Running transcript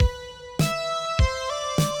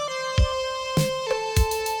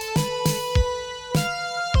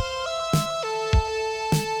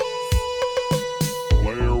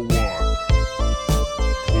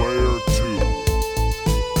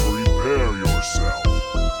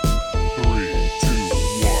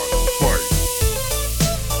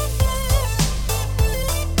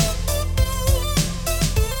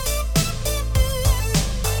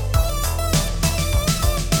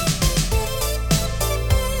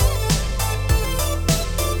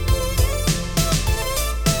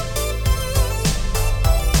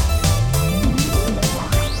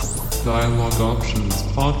Options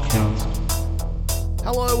podcast.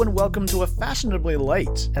 Hello and welcome to a fashionably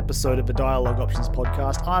late episode of the Dialogue Options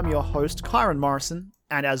podcast. I'm your host, Kyron Morrison,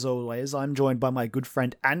 and as always, I'm joined by my good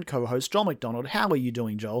friend and co-host, Joel McDonald. How are you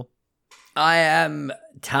doing, Joel? I am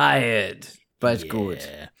tired, but good.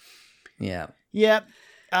 Yeah. Yeah.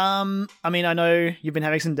 I mean, I know you've been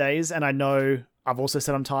having some days, and I know I've also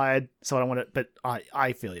said I'm tired, so I don't want to, but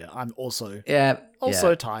I feel you. I'm also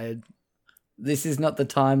tired. This is not the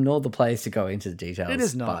time nor the place to go into the details. It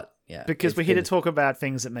is not. But, yeah, because we're here to talk about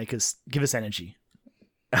things that give us energy.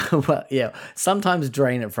 Well, yeah. Sometimes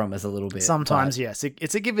drain it from us a little bit. Sometimes, yes.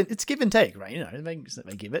 It's give and take, right? You know, they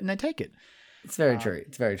give it and they take it. It's very true.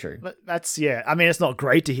 It's very true. But that's I mean, it's not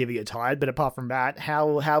great to hear that you're tired, but apart from that,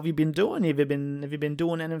 how have you been doing? Have you been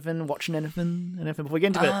doing anything, watching anything? Before we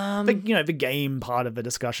get into the game part of the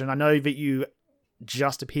discussion, I know that you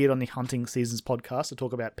just appeared on the Hunting Seasons podcast to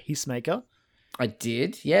talk about Peacemaker. I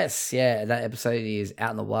did, yes. Yeah, that episode is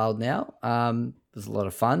out in the wild now. It was a lot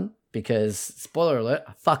of fun because, spoiler alert,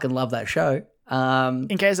 I fucking love that show.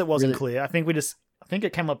 In case it wasn't clear, I think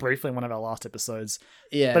it came up briefly in one of our last episodes.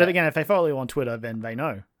 Yeah. But again, if they follow you on Twitter, then they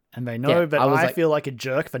know. And they know that I feel like a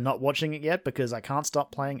jerk for not watching it yet because I can't stop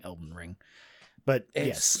playing Elden Ring. But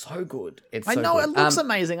it's so good. It looks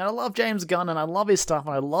amazing. And I love James Gunn and I love his stuff.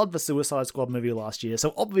 And I love the Suicide Squad movie last year.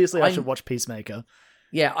 So obviously I should watch Peacemaker.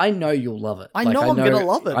 Yeah, I know you'll love it. I know I'm going to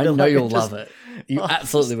love it. I know you'll love it. You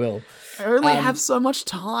absolutely will. I only have so much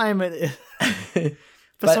time.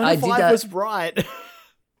 Persona 5 was right.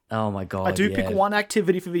 Oh my God. I do pick one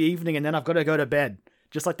activity for the evening and then I've got to go to bed.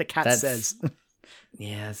 Just like the cat says.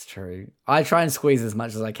 Yeah, that's true. I try and squeeze as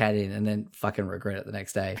much as I can in and then fucking regret it the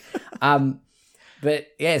next day. But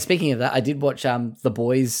yeah, speaking of that, I did watch The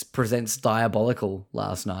Boys Presents Diabolical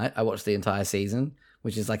last night. I watched the entire season,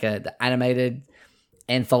 which is like the animated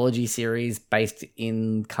anthology series based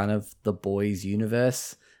in kind of The Boys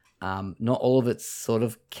universe. Not all of it's sort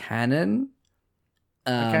of canon.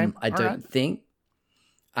 Okay. I don't think.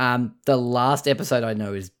 The last episode I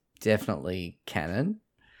know is definitely canon.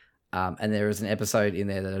 And there is an episode in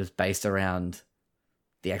there that is based around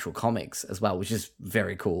the actual comics as well, which is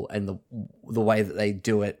very cool. And the way that they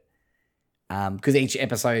do it, because each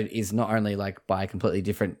episode is not only like by a completely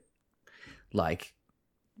different like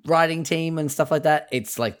writing team and stuff like that,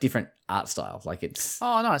 it's like different art style. Like it's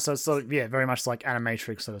nice. So it's sort of, very much like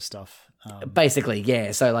Animatrix sort of stuff. Basically,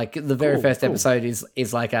 yeah. So like the very first episode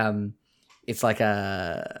is like it's like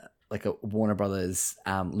a Warner Brothers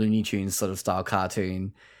Looney Tunes sort of style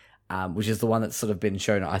cartoon, which is the one that's sort of been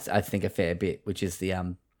shown I think a fair bit, which is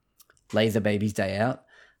the Laser Baby's Day Out,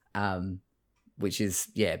 which is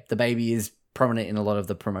the baby is prominent in a lot of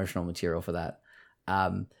the promotional material for that.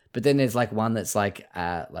 But then there's like one that's like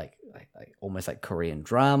almost like Korean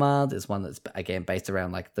drama. There's one that's again based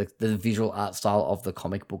around like the visual art style of the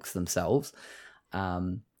comic books themselves,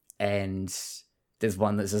 and there's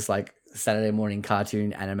one that's just like Saturday morning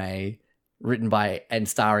cartoon anime written by and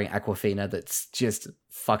starring Aquafina that's just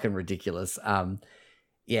fucking ridiculous.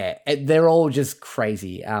 They're all just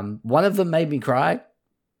crazy. One of them made me cry.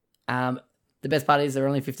 The best part is they're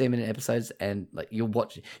only 15-minute episodes, and like you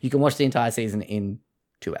can watch the entire season in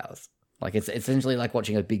 2 hours. Like it's essentially like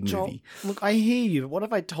watching a big movie. Look, I hear you. But what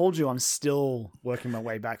if I told you I'm still working my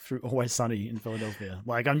way back through Always Sunny in Philadelphia?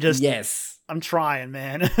 Like I'm trying,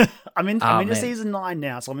 man. I'm into season 9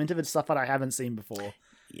 now, so I'm into the stuff that I haven't seen before.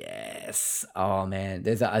 Yes. Oh man,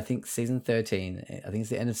 there's I think season 13. I think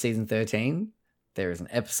it's the end of season 13. There is an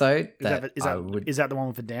episode is that the one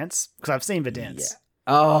with the dance? Because I've seen the dance. Yeah.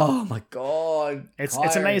 Oh my God, it's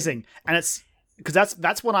amazing, and it's. Because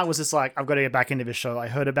that's when I was just like, I've got to get back into this show. I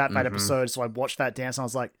heard about that episode, so I watched that dance, and I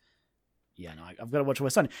was like, yeah, no, I've got to watch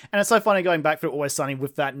Always Sunny. And it's so funny going back through Always Sunny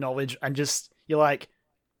with that knowledge, and just, you're like,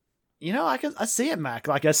 I see it, Mac.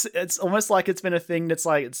 Like, it's almost like it's been a thing that's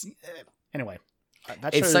like, anyway.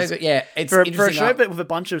 That it's so good, yeah. It's for a show but with a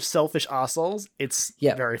bunch of selfish arseholes, it's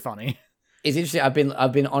very funny. It's interesting. I've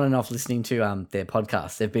been on and off listening to their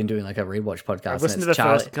podcast. They've been doing like a rewatch podcast. I've listened to the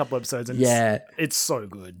first couple episodes, and it's so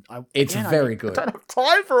good. It's very good. I don't have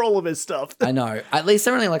time for all of this stuff. I know. At least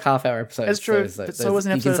they're only like half-hour episodes. That's true. But so was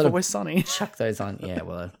an episode of Always Sunny. Chuck those on. Yeah,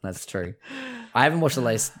 well, that's true. I haven't watched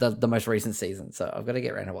the most recent season, so I've got to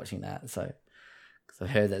get around to watching that. So, because I've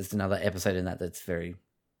heard there's another episode in that that's very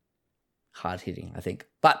hard-hitting, I think.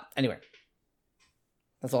 But anyway,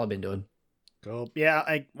 that's all I've been doing. Cool. Yeah.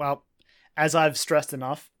 As I've stressed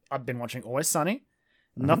enough, I've been watching Always Sunny.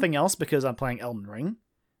 Nothing else because I'm playing Elden Ring.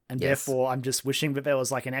 And therefore, I'm just wishing that there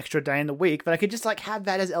was like an extra day in the week, but I could just like have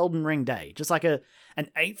that as Elden Ring Day. Just like an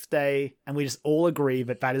 8th day, and we just all agree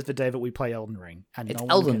that is the day that we play Elden Ring. And it's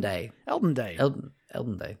Elden Day. Elden Day.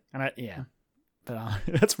 Elden Day. And But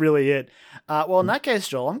that's really it. Well, in that case,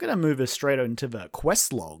 Joel, I'm going to move us straight into the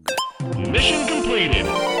quest log. Mission completed.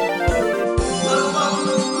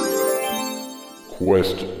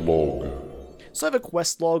 Quest log. So the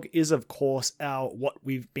quest log is, of course, our what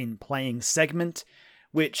we've been playing segment,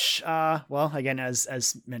 which, well, again,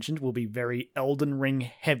 as mentioned, will be very Elden Ring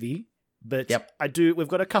heavy. But Yep. we've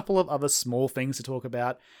got a couple of other small things to talk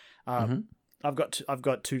about. I've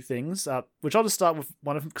got two things, which I'll just start with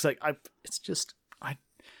one of them because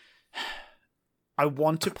I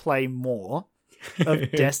want to play more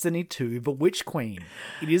of Destiny 2, The Witch Queen.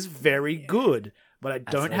 It is very good, but I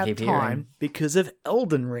don't have time because of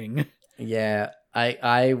Elden Ring. Yeah,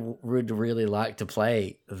 I would really like to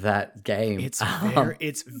play that game. It's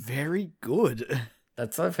very good.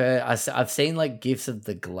 That's so fair. I've seen like gifs of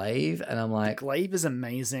the glaive, and I'm like, Glaive is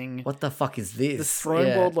amazing. what the fuck is this? The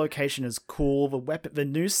Throne World location is cool. The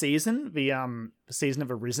new season, the season of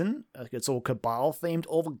Arisen, it's all Cabal themed.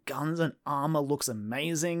 All the guns and armor looks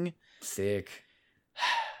amazing. Sick.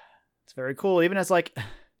 It's very cool. Even as like,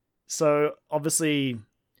 so obviously,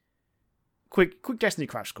 quick Destiny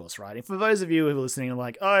crash course, right? And for those of you who are listening and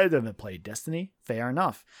like, oh, I've never played Destiny, fair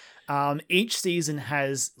enough. Each season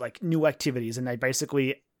has like new activities, and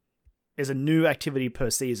there's a new activity per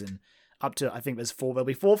season. Up to, I think there's 4. There'll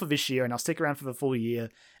be 4 for this year, and I'll stick around for the full year,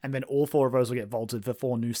 and then all 4 of those will get vaulted for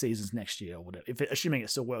 4 new seasons next year, or whatever, assuming it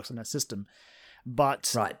still works on that system.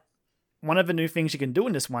 But Right. one of the new things you can do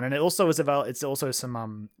in this one, and it's also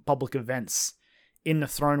some public events in the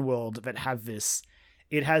Throne World that have this.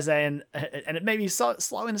 It has and it may be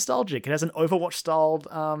slightly nostalgic. It has an Overwatch-styled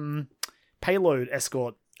payload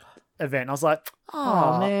escort event. And I was like,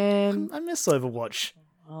 Oh, man. I miss Overwatch.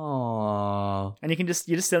 Oh. And you just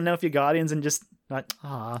sit there with your Guardians and just like,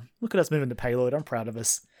 look at us moving the payload. I'm proud of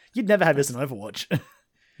us. You'd never have this in Overwatch.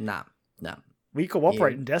 Nah. We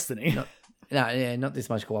cooperate Yeah. in Destiny. Not this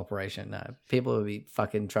much cooperation. No, people will be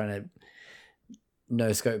fucking trying to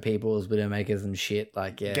no scope people as Widowmakers and shit.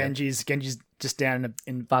 Like, yeah, Genji's just down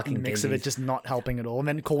in Fucking the mix of Genji's. it, just not helping at all, and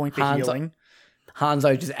then calling for Hanzo- healing.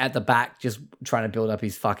 Hanzo just at the back, just trying to build up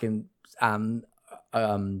his fucking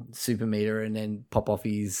super meter and then pop off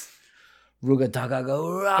his Ruga Daga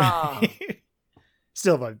go rah.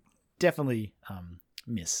 Still, though, definitely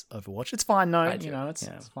miss Overwatch. It's fine, though.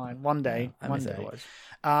 It's fine. One day. I one miss day.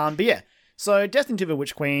 Overwatch. But yeah, so Destiny 2 The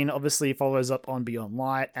Witch Queen obviously follows up on Beyond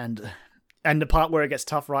Light, and the part where it gets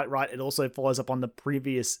tough, right, it also follows up on the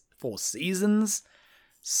previous 4 seasons.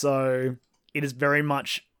 So it is very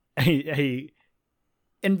much a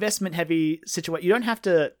investment heavy situation. You don't have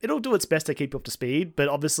to, it'll do its best to keep you up to speed, but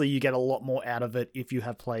obviously you get a lot more out of it if you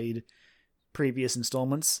have played previous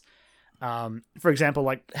installments. For example,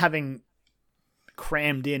 like having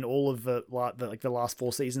crammed in all of the last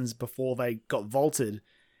 4 seasons before they got vaulted,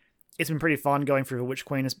 it's been pretty fun going through The Witch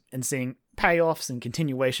Queen and seeing payoffs and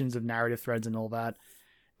continuations of narrative threads and all that.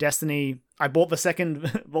 Destiny, I bought the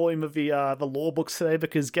second volume of the lore books today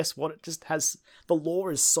because guess what? It just has, the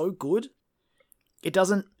lore is so good. It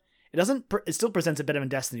still presents it better than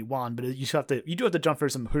Destiny 1, but you do have to jump through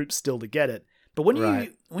some hoops still to get it. But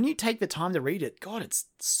when you take the time to read it, God, it's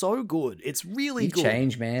so good. It's really good. You've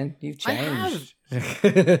changed, man. You've changed.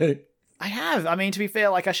 I have. I mean, to be fair,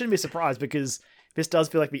 like, I shouldn't be surprised because this does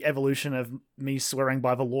feel like the evolution of me swearing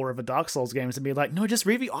by the lore of the Dark Souls games and be like, no, just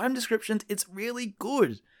read the item descriptions. It's really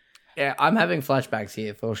good. Yeah, I'm having flashbacks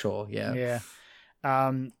here for sure. Yeah. Yeah.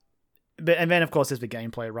 And then, of course, there's the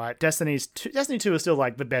gameplay, right? Destiny 2 is still,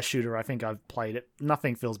 like, the best shooter I think I've played. It.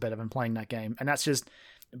 Nothing feels better than playing that game. And that's just,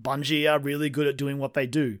 Bungie are really good at doing what they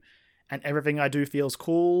do. And everything I do feels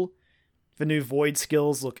cool. The new Void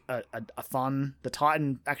skills look fun. The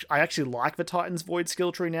Titan, I actually like the Titan's Void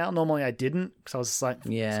skill tree now. Normally I didn't, because I was just like,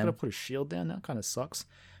 I'm just going to put a shield down. That kind of sucks.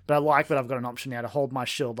 But I like that I've got an option now to hold my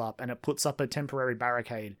shield up, and it puts up a temporary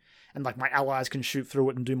barricade. And, like, my allies can shoot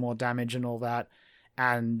through it and do more damage and all that.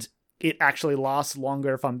 And it actually lasts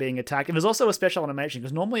longer if I'm being attacked. And there's also a special animation,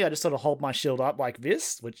 because normally I just sort of hold my shield up like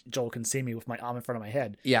this, which Joel can see me with my arm in front of my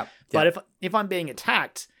head. Yeah. But if I'm being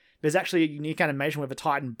attacked, there's actually a unique animation where the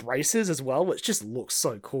Titan braces as well, which just looks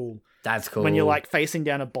so cool. That's cool. When you're, like, facing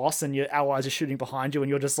down a boss and your allies are shooting behind you and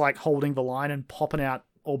you're just, like, holding the line and popping out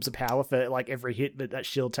orbs of power for, like, every hit that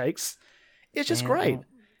shield takes. It's just great.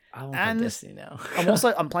 I want Destiny now.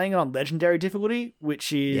 I'm playing it on Legendary difficulty,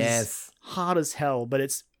 which is hard as hell, but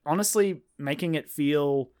it's honestly making it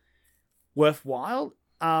feel worthwhile.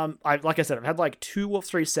 Like I said, I've had like 2 or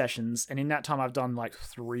 3 sessions, and in that time I've done like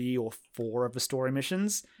 3 or 4 of the story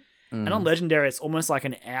missions. And on Legendary, it's almost like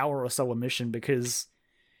an hour or so a mission because,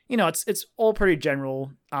 you know, it's all pretty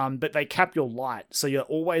general, but they cap your light, so you're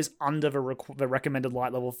always under the recommended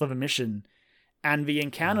light level for the mission. and the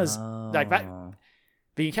encounters like that.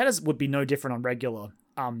 The encounters would be no different on regular.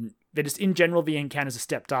 They're just in general the encounters are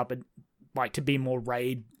stepped up and like to be more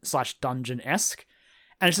raid / dungeon esque,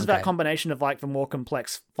 and it's just that combination of like the more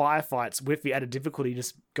complex firefights with the added difficulty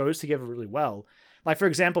just goes together really well. Like for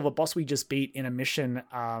example, the boss we just beat in a mission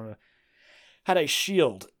had a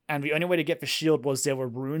shield, and the only way to get the shield was there were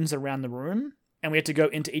runes around the room, and we had to go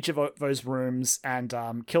into each of those rooms and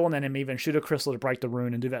kill an enemy, then shoot a crystal to break the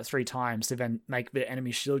rune, and do that 3 times to then make the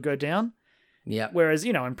enemy shield go down. Yeah. Whereas,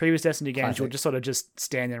 you know, in previous Destiny games, you would just sort of just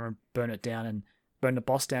stand there and burn it down and burn the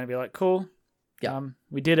boss down and be like, cool. Yeah.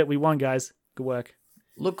 We did it. We won, guys. Good work.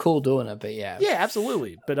 Look cool doing it, but yeah. Yeah,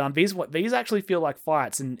 absolutely. But these actually feel like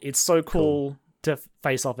fights, and it's so cool to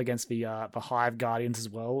face off against the Hive Guardians as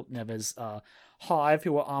well. Now there's Hive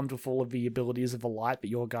who are armed with all of the abilities of the light that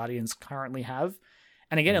your Guardians currently have.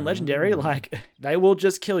 And again, in Legendary, like, they will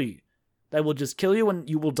just kill you. They will just kill you and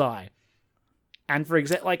you will die. And for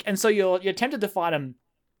example, like, and so you're tempted to fight them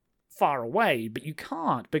far away, but you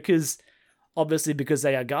can't because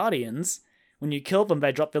they are Guardians. When you kill them,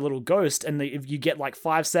 they drop their little ghost, and if you get like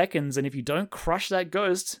 5 seconds, and if you don't crush that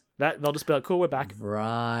ghost, they'll just be like, "Cool, we're back."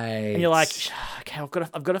 Right. And you're like, "Okay, I've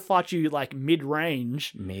got to fight you like mid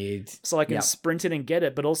range, so I can sprint in and get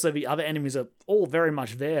it." But also, the other enemies are all very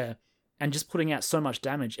much there, and just putting out so much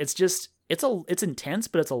damage. It's intense,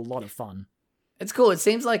 but it's a lot of fun. It's cool. It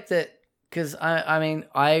seems like that because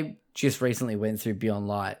I just recently went through Beyond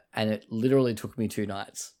Light, and it literally took me 2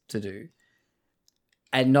 nights to do.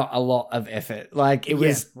 And not a lot of effort. Like, it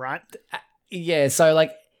was... right? Yeah, so,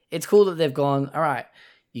 like, it's cool that they've gone, all right,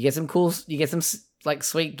 you get some, like,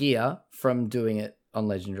 sweet gear from doing it on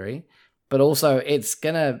Legendary, but also it's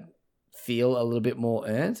going to feel a little bit more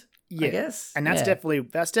earned, I guess. And that's definitely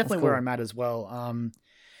cool. where I'm at as well.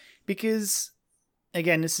 Because,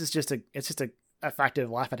 again, it's just a factor of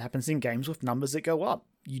life that happens in games with numbers that go up.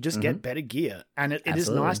 You just get better gear. And it is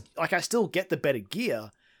nice. Like, I still get the better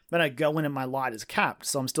gear, but I go in and my light is capped,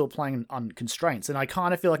 so I'm still playing on constraints, and I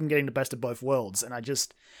kind of feel like I'm getting the best of both worlds.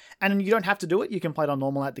 And you don't have to do it. You can play it on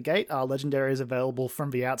normal at the gate. Legendary is available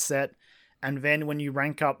from the outset, and then when you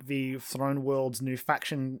rank up the Throne World's new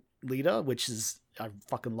faction leader, which is, I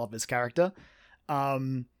fucking love this character,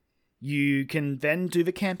 you can then do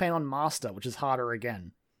the campaign on Master, which is harder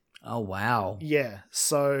again. Oh wow! Yeah.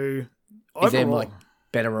 So is there like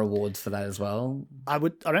better rewards for that as well? I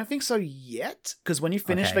don't think so yet, because when you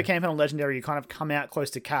finish the campaign on Legendary, you kind of come out close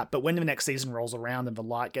to cap, but when the next season rolls around and the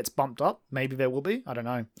light gets bumped up, maybe there will be. I don't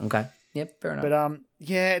know. Okay. Yep, fair enough. But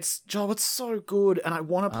it's so good, and I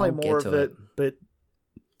want to play more of it, but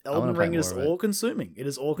Elden Ring is all consuming. It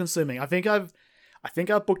is all consuming. I think I've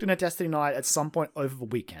booked in a Destiny night at some point over the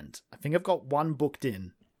weekend. I think I've got 1 booked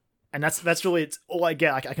in, and that's really it's all I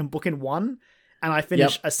get. I can book in 1, and I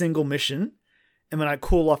finish a single mission. And then I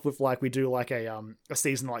cool off with like we do like a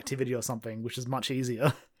seasonal activity or something, which is much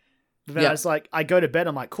easier. But then it's like I go to bed.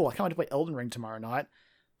 I'm like, cool. I can't wait to play Elden Ring tomorrow night.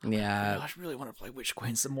 Yeah, I really want to play Witch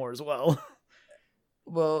Queen some more as well.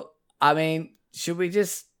 Well, I mean, should we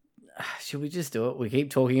just do it? We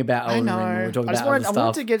keep talking about Elden Ring. We're talking about other stuff. I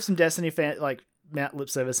wanted to get some Destiny fan like Mount lip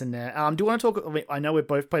service in there. Do you want to talk? I know we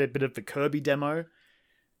both played a bit of the Kirby demo.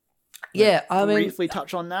 Yeah, I mean, briefly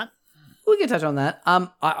touch on that. We can touch on that.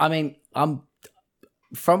 I mean, I'm.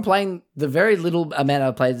 From playing the very little amount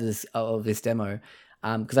I played of this demo,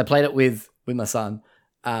 because I played it with my son,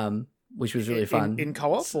 which was really fun. In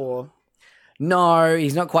co-op or? No,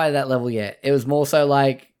 he's not quite at that level yet. It was more so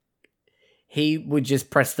like he would just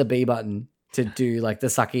press the B button to do like the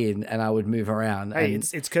suck in, and I would move around. Hey,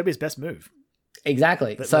 it's Kirby's best move.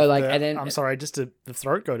 Exactly. And then I'm sorry, just the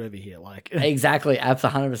throat goat over here, like exactly,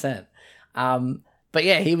 absolutely 100%. But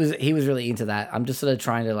yeah, he was really into that. I'm just sort of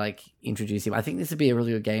trying to like introduce him. I think this would be a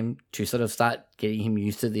really good game to sort of start getting him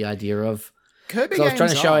used to the idea of Kirby games. I was trying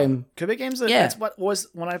to show him Kirby games. That's what was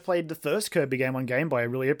when I played the first Kirby game on Game Boy. I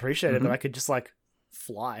really appreciated that I could just like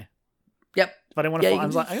fly. Yep. If I didn't want to fly, I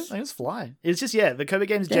was like, I just fly. It's just the Kirby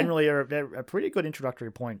games generally are a pretty good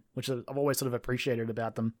introductory point, which I've always sort of appreciated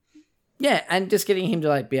about them. Yeah, and just getting him to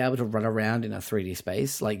like be able to run around in a 3D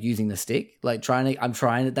space, like using the stick, like I'm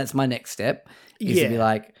trying to. That's my next step. Is to be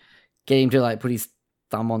like, get him to like put his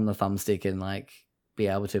thumb on the thumbstick and like be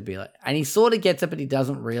able to be like, and he sort of gets it, but he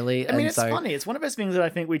doesn't really. I mean, it's funny. It's one of those things that I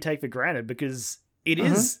think we take for granted because it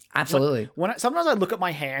is absolutely. Sometimes I look at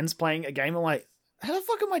my hands playing a game, I'm like, how the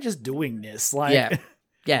fuck am I just doing this? Like,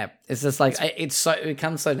 yeah. It's just like it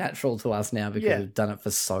becomes so natural to us now because we've done it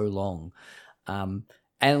for so long, and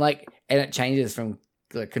it changes from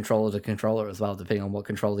controller to controller as well, depending on what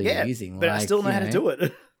controller you're using. But I still know how to do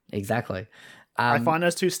it. Exactly. I find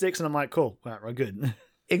those 2 sticks and I'm like, cool, all right, we're good.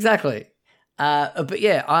 Exactly. But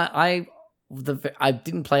yeah, I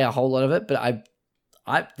didn't play a whole lot of it, but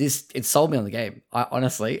it sold me on the game. I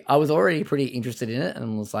was already pretty interested in it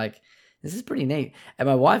and was like, this is pretty neat. And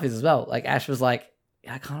my wife is as well. Like Ash was like,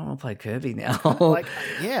 I kind of want to play Kirby now.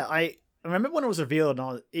 I remember when it was revealed.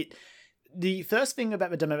 The first thing about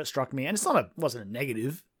the demo that struck me, and wasn't a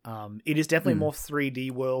negative. It is definitely more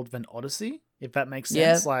 3D world than Odyssey, if that makes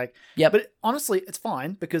sense. But honestly, it's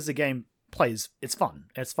fine because the game plays. It's fun.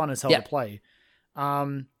 It's fun as hell to play.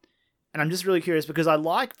 And I'm just really curious because I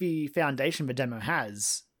like the foundation the demo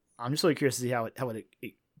has. I'm just really curious to see how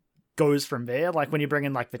it goes from there. Like when you bring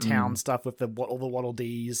in like the town stuff with all the Waddle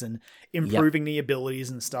Dees and improving the abilities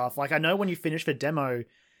and stuff. Like I know when you finish the demo,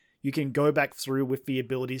 you can go back through with the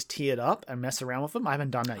abilities tiered up and mess around with them. I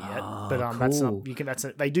haven't done that yet, but cool.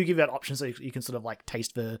 They do give that option so you can sort of like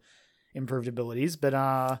taste the improved abilities. But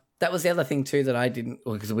that was the other thing too that I didn't,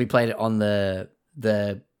 because we played it on the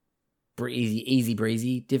easy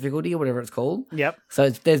breezy difficulty or whatever it's called. Yep. So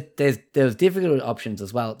there's difficult options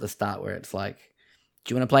as well at the start where it's like,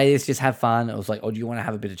 do you want to play this? Just have fun. It was like, or do you want to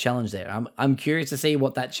have a bit of challenge there? I'm curious to see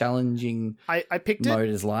what that challenging I picked mode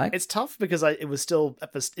is like. It's tough because it was still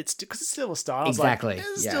because it's still a start. Exactly.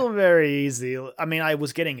 It's still very easy. I mean, I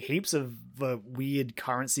was getting heaps of weird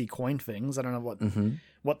currency coin things. I don't know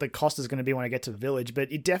what the cost is going to be when I get to the village,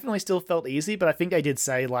 but it definitely still felt easy. But I think they did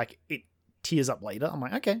say like it tiers up later. I'm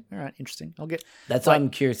like, okay, all right, interesting. That's what I'm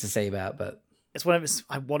curious to see about, but. It's one of this.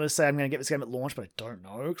 I want to say I'm going to get this game at launch, but I don't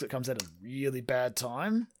know because it comes at a really bad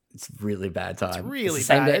time. It's really bad time. It's really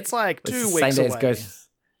bad. It's like 2 weeks away.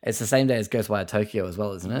 It's the same day as Ghostwire Tokyo as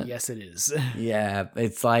well, isn't it? Yes, it is. Yeah,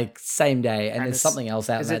 it's like same day, and there's something else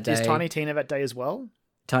out that day. Is Tiny Tina that day as well?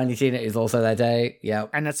 Tiny Tina is also that day. Yeah,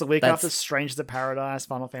 and that's the week after Strange the Paradise,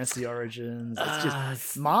 Final Fantasy Origins. It's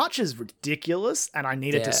just March is ridiculous, and I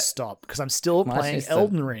need it to stop because I'm still playing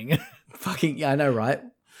Elden Ring. Fucking yeah, I know, right?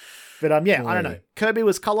 But I don't know. Kirby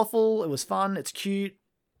was colorful. It was fun. It's cute,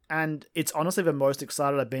 and it's honestly the most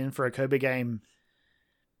excited I've been for a Kirby game.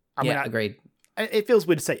 Agreed. It feels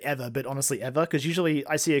weird to say ever, but honestly ever, because usually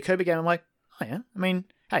I see a Kirby game, I'm like, oh yeah. I mean,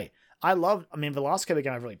 hey, the last Kirby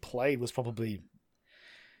game I really played was probably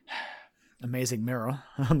Amazing Mirror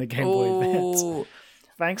on the Game Boy Advance.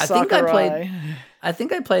 Thanks, Sakurai. I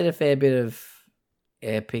think I played a fair bit of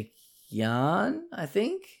Epic Yarn. I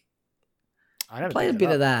think I played a bit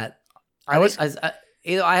of that.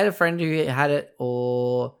 Either I had a friend who had it,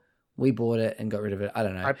 or we bought it and got rid of it. I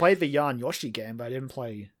don't know. I played the Yarn Yoshi game, but I didn't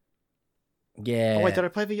play. Yeah. Oh wait, did I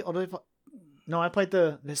play the? No, I played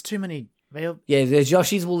the. There's too many. Yeah, there's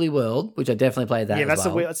Yoshi's Woolly World, which I definitely played that. Yeah, that's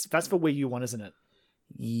the Wii U one, isn't it?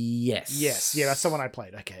 Yes. Yes. Yeah, that's the one I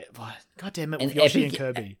played. Okay. God damn it, with Yoshi and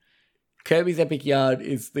Kirby. Kirby's Epic Yarn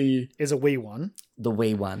is a Wii one. The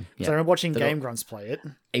Wii one. Yeah. So I remember watching Game Grunts play it.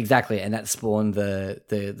 Exactly, and that spawned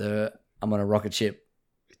the I'm on a rocket ship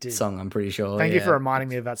song, I'm pretty sure. Thank you for reminding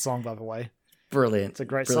me of that song, by the way. Brilliant. It's a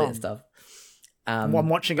great Brilliant song. Stuff. I'm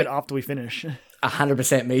watching it after we finish.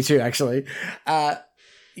 100% me too, actually. But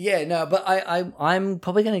I'm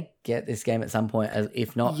probably going to get this game at some point,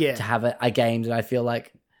 if not to have a game that I feel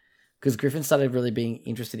like, because Griffin started really being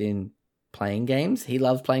interested in playing games. He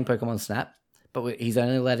loves playing Pokemon Snap, but he's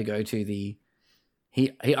only allowed to go to he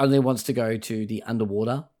only wants to go to the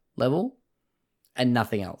underwater level and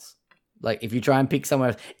nothing else. Like if you try and pick somewhere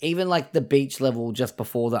else, even like the beach level just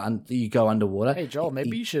before you go underwater. Hey Joel,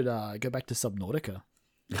 maybe you should go back to Subnautica.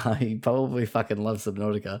 He probably fucking loves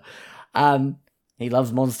Subnautica. He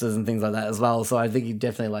loves monsters and things like that as well, so I think he'd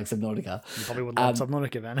definitely like Subnautica. You probably would love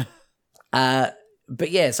Subnautica then.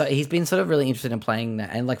 But yeah, so he's been sort of really interested in playing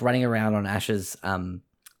that and like running around on Ash's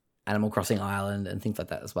Animal Crossing Island and things like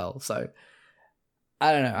that as well. So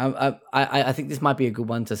I don't know. I think this might be a good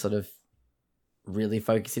one to sort of really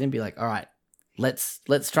focus in and be like, all right, let's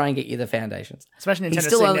try and get you the foundations. Especially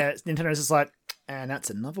Nintendo's just like, and that's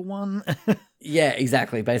another one. Yeah,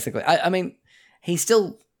 exactly. Basically, I mean, he's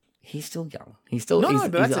still young.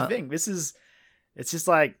 But that's the thing. It's just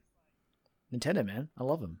like Nintendo, man. I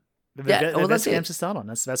love them. They're the best games to start on.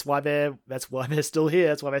 That's why they're still here.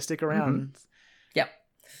 That's why they stick around. Mm-hmm. Yep.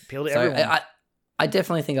 Appeal to everyone. I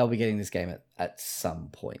definitely think I'll be getting this game at some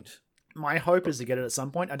point. My hope is to get it at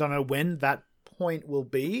some point. I don't know when that point will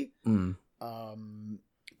be.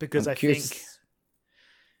 Because I think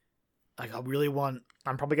like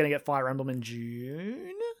I'm probably going to get Fire Emblem in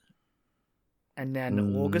June. And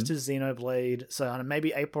then August is Xenoblade. So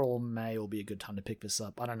maybe April or May will be a good time to pick this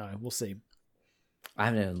up. I don't know. We'll see. I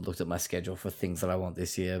haven't even looked at my schedule for things that I want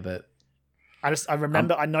this year, but I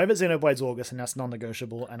remember I know that Xenoblade's August and that's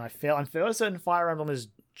non-negotiable, and I'm fairly certain Fire Emblem is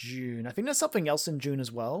June. I think there's something else in June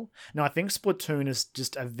as well. No, I think Splatoon is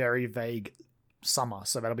just a very vague summer,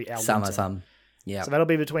 so that'll be our winter. Yeah. So that'll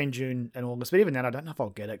be between June and August. But even then, I don't know if I'll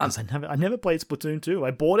get it because I never played Splatoon 2. I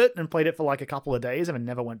bought it and played it for like a couple of days and then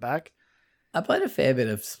never went back. I played a fair bit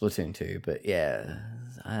of Splatoon 2, but yeah,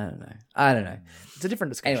 I don't know. It's a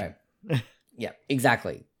different discussion. Anyway, yeah,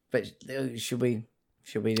 exactly. But should we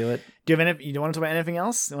do it? Do you want to talk about anything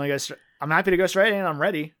else? You want to go straight? I'm happy to go straight in. I'm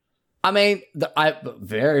ready. I mean, I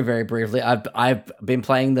very, very briefly, I've been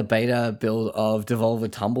playing the beta build of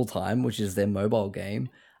Devolver Tumble Time, which is their mobile game.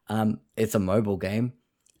 It's a mobile game.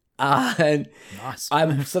 And Nice.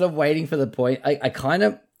 I'm sort of waiting for the point. I kind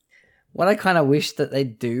of wish that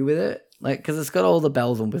they'd do with it, like, because it's got all the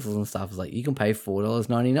bells and whistles and stuff. It's like you can pay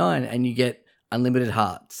 $4.99 and you get unlimited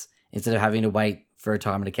hearts instead of having to wait for a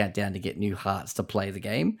timer to count down to get new hearts to play the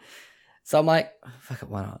game. So I'm like, fuck it,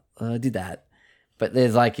 why not? I did that. But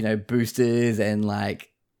there's like, boosters and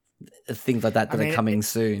like things like that are coming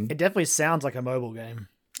soon. It definitely sounds like a mobile game.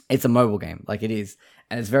 It's a mobile game, like it is.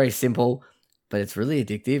 And it's very simple, but it's really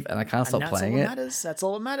addictive and I can't stop playing it. That's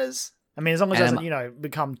all that matters. I mean, as long as it doesn't,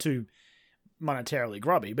 become too monetarily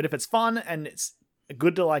grubby. But if it's fun and it's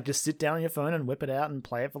good to like just sit down on your phone and whip it out and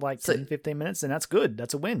play it for like 10, 15 minutes, then that's good.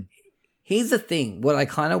 That's a win. Here's the thing. What I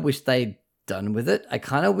kind of wish they'd done with it, I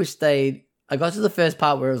got to the first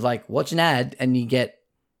part where it was like, watch an ad and you get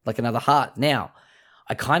like another heart. Now,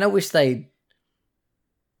 I kind of wish they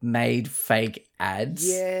made fake ads.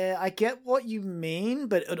 Yeah, I get what you mean,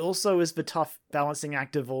 but it also is the tough balancing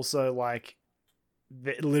act of also like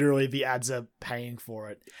literally the ads are paying for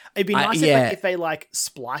it. It'd be nice if they like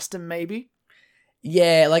spliced them maybe.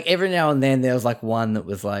 Yeah, like every now and then there was like one that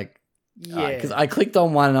was like, because I clicked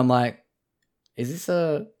on one and I'm like, is this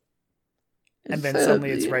a... And then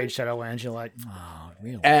suddenly it's Raid Shadowlands. You're like, oh,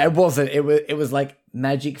 really? It wasn't. It was like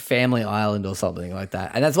Magic Family Island or something like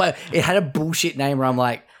that. And that's why it had a bullshit name where I'm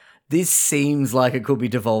like, this seems like it could be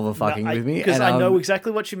Devolver fucking with me. Because I know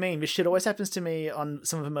exactly what you mean. This shit always happens to me on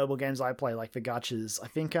some of the mobile games I play, like the gachas. I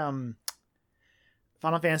think Final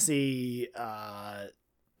Fantasy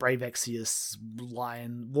Brave Exvius,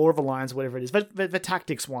 War of the Lions, whatever it is. The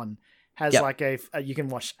Tactics one has like you can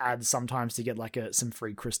watch ads sometimes to get like some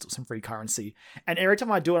free crystals, some free currency. And every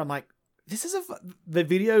time I do it, I'm like, the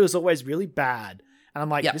video is always really bad. And I'm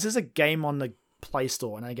like, this is a game on the Play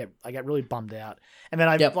Store, and I get really bummed out. And then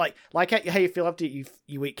I like how you feel after you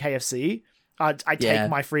eat KFC. I take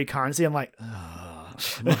my free currency. I'm like, oh,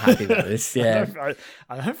 I'm not happy about this. Yeah,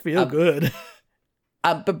 I don't feel good.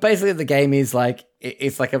 But basically, the game is like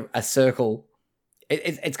it's like a circle.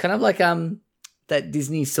 It's kind of like that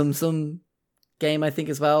Disney Tsum Tsum game, I think,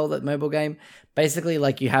 as well. That mobile game. Basically,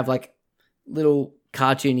 like you have like little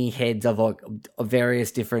cartoony heads of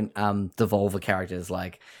various different Devolver characters,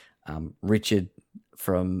 like Richard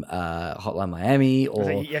from Hotline Miami, or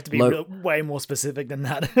so you have to be way more specific than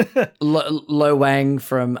that. Lo Wang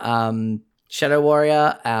from Shadow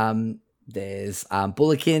Warrior. There's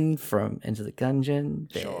Bullekin from Enter the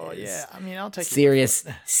Gungeon. Sure, yeah. I mean, I'll take Serious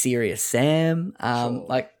Sam. Sure.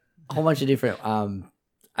 Like a whole bunch of different. I'm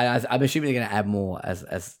assuming they're going to add more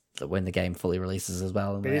as when the game fully releases as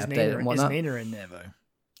well. And but is Nina in there though?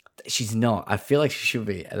 She's not. I feel like she should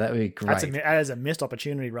be. That would be great. That is a missed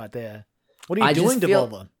opportunity right there. What are you doing,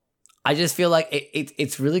 Devolver? I just feel like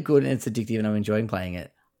it's really good and it's addictive and I'm enjoying playing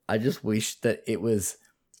it. I just wish that it was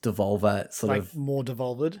Devolver sort of... more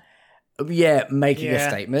Devolvered? Yeah, making a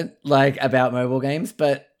statement like about mobile games,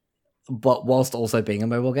 but whilst also being a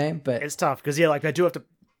mobile game. But it's tough because they do have to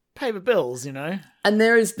pay the bills, And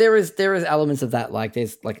there is elements of that. Like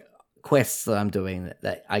there's like quests that I'm doing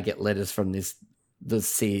that I get letters from the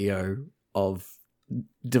CEO of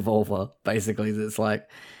Devolver, basically. That's like,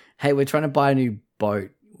 hey, we're trying to buy a new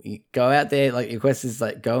boat. You go out there, like your quest is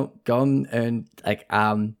like go and earn like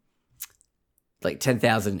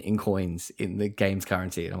 10,000 in coins in the game's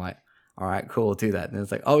currency. And I'm like, all right, cool, I'll do that. And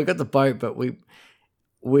it's like, oh, we got the boat, but we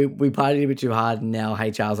partied a bit too hard and now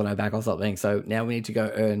HR's on our back or something. So now we need to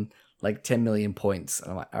go earn like 10 million points.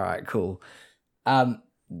 And I'm like, all right, cool.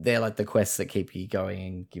 They're like the quests that keep you going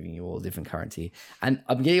and giving you all different currency. And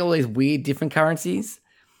I'm getting all these weird different currencies,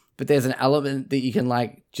 but there's an element that you can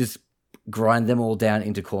like just grind them all down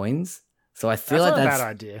into coins. So I feel that's not a bad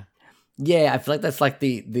idea. Yeah, I feel like that's like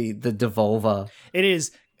the Devolver. It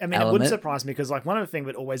is. I mean, element. It wouldn't surprise me because like one of the things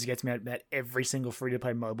that always gets me about every single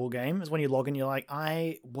free-to-play mobile game is when you log in, you're like,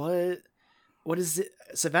 what is it?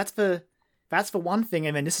 So that's for one thing,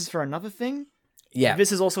 and then this is for another thing. Yeah,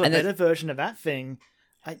 this is also a better version of that thing.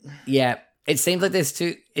 Yeah, it seems like there's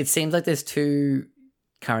two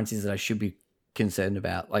currencies that I should be concerned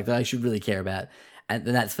about, like that I should really care about. And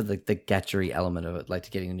then that's for the gachery element of it, like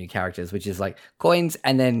to getting the new characters, which is like coins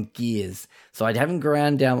and then gears. So I haven't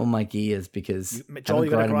ground down on my gears because Joel,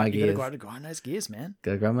 you gotta grind those gears, man.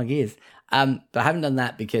 Gotta grind my gears. But I haven't done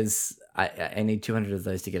that because I need 200 of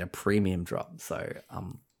those to get a premium drop. So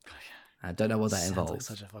I don't know what that Sounds involves. like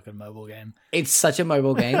such a fucking mobile game. It's such a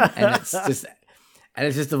mobile game, and it's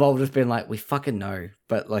just evolved. Just been like, we fucking know,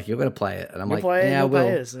 but like you're gonna play it, and I'm like, yeah, I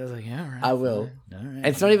will. So I was like, yeah, all right, I will. All right.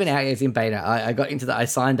 It's not even out yet. It's in beta. I got into I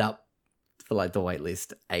signed up for like the wait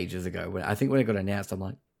list ages ago. When it got announced, I'm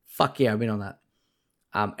like, fuck yeah, I've been on that.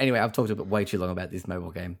 Anyway, I've talked way too long about this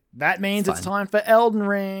mobile game. That means it's time for Elden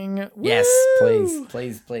Ring. Woo! Yes,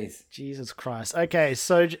 please. Jesus Christ. Okay,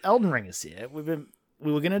 so Elden Ring is here.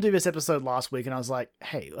 We were gonna do this episode last week, and I was like,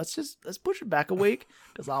 "Hey, let's push it back a week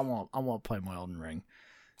because I want to play more Elden Ring."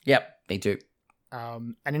 Yep, me too.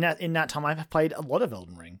 And in that time, I've played a lot of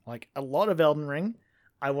Elden Ring,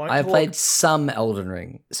 I've played some Elden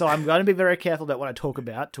Ring, so I'm going to be very careful about what I talk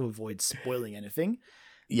about to avoid spoiling anything.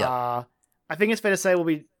 Yeah, I think it's fair to say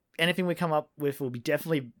anything we come up with will be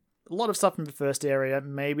definitely a lot of stuff from the first area,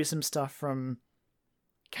 maybe some stuff from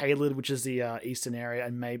Caelid, which is the eastern area,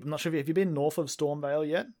 and maybe I'm not sure if you've been north of Stormvale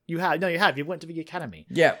yet. You have. No, you have. You went to the academy.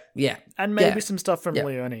 Yeah. And maybe some stuff from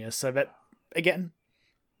Leonia. So that again,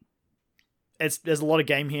 there's a lot of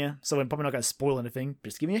game here, so I'm probably not going to spoil anything.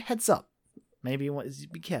 Just give me a heads up. Maybe you want to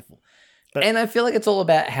be careful. And I feel like it's all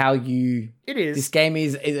about how you. It is. This game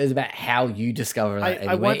is about how you discover that.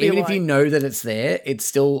 I won't be even if you know that it's there, it's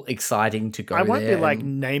still exciting to go there. I won't be like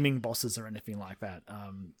naming bosses or anything like that.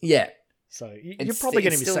 Yeah. So you're probably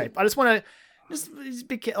going to be safe. I just want to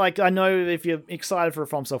be like, I know if you're excited for a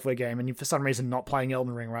From Software game and you for some reason not playing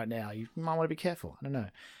Elden Ring right now, you might want to be careful. I don't know.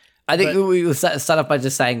 I think we will start off by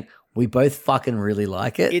just saying we both fucking really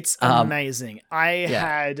like it. It's amazing.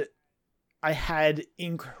 I had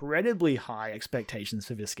incredibly high expectations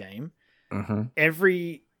for this game. Mm-hmm.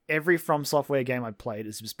 Every From Software game I played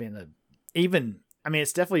has just been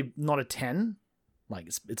it's definitely not a 10. Like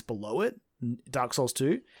it's below it, Dark Souls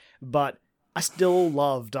 2, but I still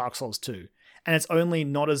love Dark Souls 2. And it's only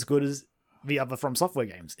not as good as the other From Software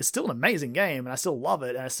games. It's still an amazing game, and I still love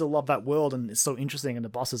it, and I still love that world, and it's so interesting, and the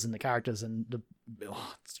bosses and the characters, and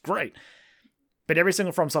it's great. But every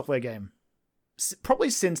single From Software game, probably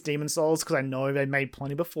since Demon's Souls, because I know they made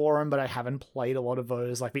plenty before them, but I haven't played a lot of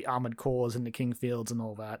those, like the Armored Cores and the King Fields and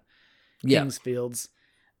all that. Yeah. King's Fields.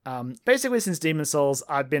 Basically, since Demon's Souls,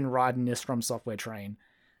 I've been riding this From Software train.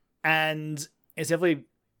 And it's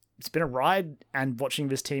been a ride, and watching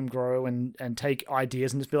this team grow and take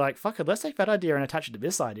ideas and just be like, fuck it, let's take that idea and attach it to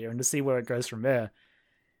this idea and to see where it goes from there,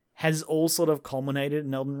 has all sort of culminated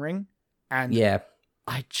in Elden Ring. And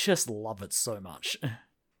I just love it so much.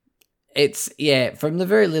 It's, from the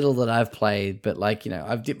very little that I've played, but like, you know,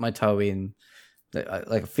 I've dipped my toe in,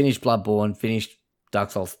 like finished Bloodborne, finished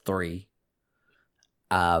Dark Souls 3,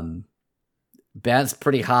 bounced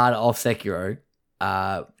pretty hard off Sekiro,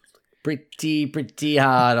 pretty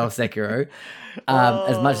hard off Sekiro,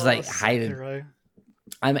 as much as I hated Sekiro.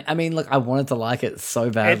 I mean, look, I wanted to like it so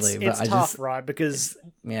badly, but it's tough, right? Because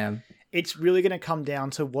it's really going to come down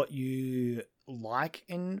to what you like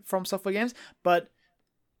in From Software games, but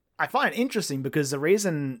I find it interesting because the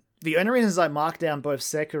only reasons I mark down both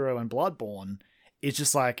Sekiro and Bloodborne is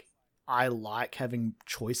just like, I like having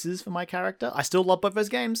choices for my character. I still love both those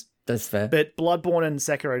games. That's fair. But Bloodborne and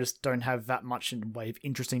Sekiro just don't have that much in the way of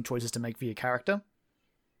interesting choices to make for your character.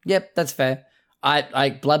 Yep, that's fair.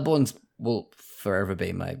 I Bloodborne will forever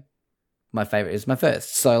be my favorite. It's my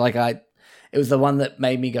first. So like it was the one that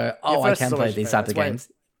made me go, oh, I can play these types of games.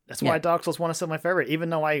 That's why Dark Souls 1 is still my favorite,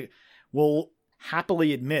 even though I will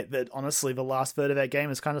happily admit that honestly the last third of that game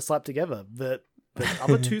is kind of slapped together. The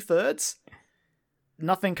other 2/3,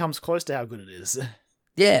 nothing comes close to how good it is.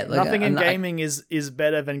 Yeah, like, nothing in gaming is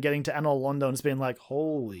better than getting to Anor Londo and just being like,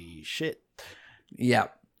 holy shit. Yeah,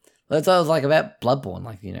 that's what I was like about Bloodborne.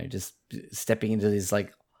 Like, you know, just stepping into this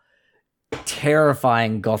like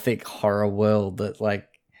terrifying gothic horror world that like,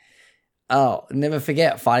 oh, never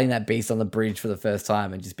forget fighting that beast on the bridge for the first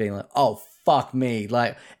time and just being like, oh, fuck me.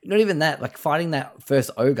 Like, not even that, like fighting that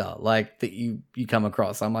first ogre, like that you come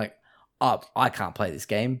across. I'm like, oh, I can't play this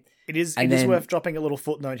game. It is worth dropping a little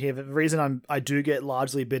footnote here. The reason I do get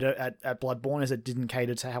largely bitter at Bloodborne is it didn't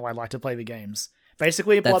cater to how I like to play the games.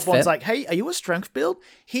 Basically, Bloodborne's like, hey, are you a strength build?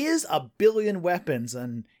 Here's a billion weapons.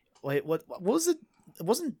 And wait, what was it? It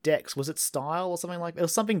wasn't Dex. Was it style or something like that? It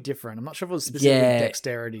was something different. I'm not sure if it was specifically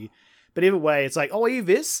dexterity. But either way, it's like, oh, are you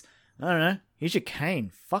this? I don't know. Here's your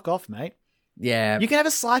cane. Fuck off, mate. Yeah. You can have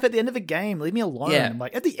a scythe at the end of a game. Leave me alone. Yeah. I'm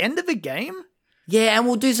like, at the end of a game? Yeah, and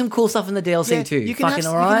we'll do some cool stuff in the DLC too. You can Fucking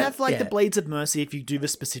have, alright. you can have like Yeah. the Blades of Mercy if you do the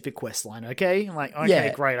specific quest line, okay? I'm like, okay,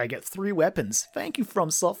 Yeah. great, I get 3 weapons. Thank you,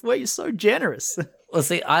 From Software, you're so generous. Well,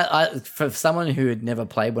 see, I for someone who had never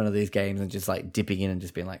played one of these games and just like dipping in and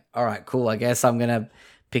just being like, all right, cool, I guess I'm gonna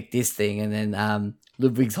pick this thing, and then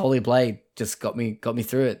Ludwig's Holy Blade just got me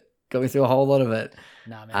through it, got me through a whole lot of it.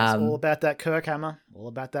 Nah, man, it's all about that Kirkhammer. All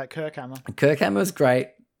about that Kirkhammer. Kirkhammer was great.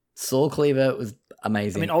 Sword Cleaver was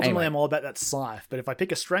amazing. I mean, ultimately, Anyway, I'm all about that scythe, but if I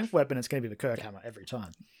pick a strength weapon, it's going to be the Kirkhammer every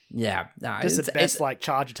time. yeah, no, Just the best like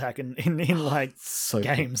charge attack in like so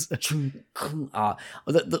games.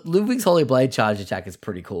 The Ludwig's Holy Blade charge attack is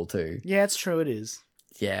pretty cool too. Yeah, it's true. It is.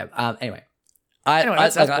 Yeah. Anyway,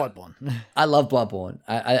 That's like, Bloodborne. I love Bloodborne.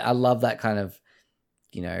 I love that kind of,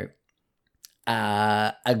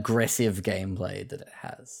 aggressive gameplay that it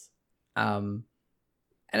has. And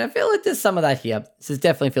I feel like there's some of that here. This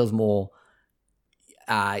definitely feels more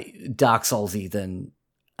Dark Souls-y than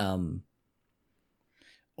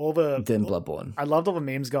Bloodborne. I loved all the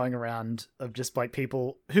memes going around of just like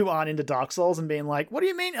people who aren't into Dark Souls and being like, "What do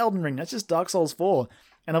you mean Elden Ring? That's just Dark Souls 4."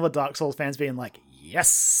 And other Dark Souls fans being like,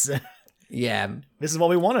 "Yes, Yeah. this is what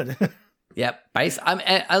we wanted." Yep.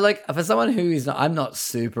 I like, for someone who is not, I'm not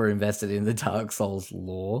super invested in the Dark Souls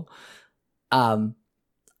lore.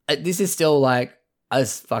 This is still like,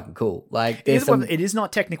 it's fucking cool. Like, It is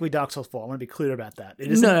not technically Dark Souls 4. I want to be clear about that. It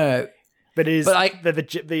isn't. No. But it is. But the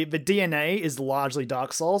DNA is largely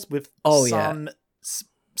Dark Souls with some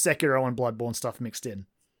Sekiro and Bloodborne stuff mixed in.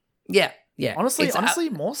 Yeah. Yeah. Honestly,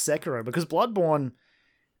 more Sekiro, because Bloodborne,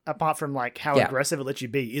 apart from like how aggressive it lets you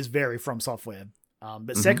be, is very From Software.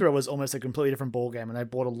 But Sekiro was almost a completely different ballgame, and they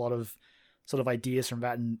brought a lot of sort of ideas from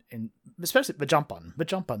that, and especially the jump button. The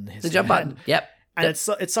jump button. Yep. And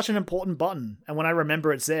it's such an important button. And when I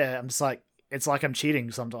remember it's there, I'm just like, it's like I'm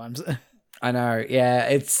cheating sometimes. I know. Yeah.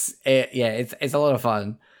 It's a lot of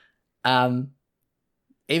fun. Even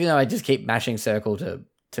though I just keep mashing circle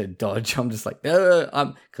to dodge, I'm just like, no, I'm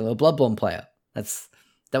a Bloodborne player. That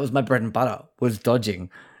was my bread and butter, was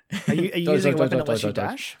dodging. Are you using a weapon that lets you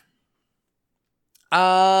dash?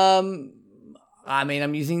 I mean,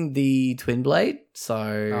 I'm using the Twin Blade, so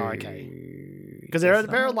okay. Because there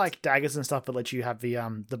are like daggers and stuff that let you have the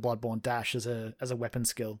Bloodborne dash as a weapon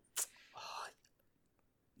skill.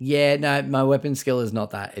 Yeah, no, my weapon skill is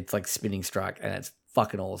not that. It's like spinning strike, and it's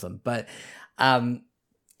fucking awesome. But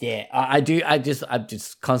yeah, I'm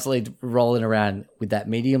just constantly rolling around with that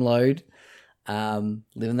medium load,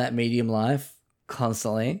 living that medium life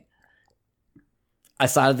constantly. I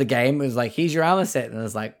started the game, it was like, here's your armor set. And I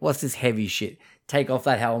was like, what's this heavy shit? Take off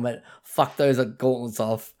that helmet. Fuck those gauntlets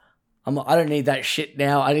off. I don't need that shit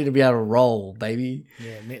now. I need to be able to roll, baby.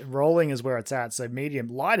 Yeah, rolling is where it's at. So medium.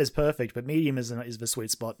 Light is perfect, but medium is the sweet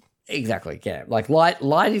spot. Exactly, yeah. Like, light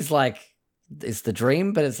is like, it's the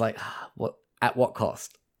dream, but it's like, at what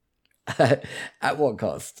cost? At what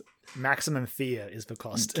cost? Maximum fear is the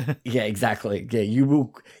cost. Yeah, exactly. Yeah, you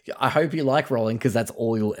will. I hope you like rolling, because that's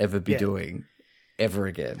all you'll ever be doing. Ever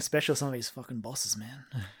again. Especially some of these fucking bosses, man.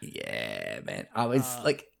 Yeah, man.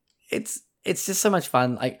 It's just so much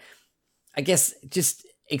fun. Like, I guess just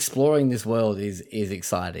exploring this world is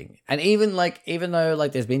exciting. And even though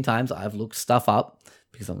like there's been times I've looked stuff up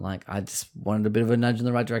because I'm like, I just wanted a bit of a nudge in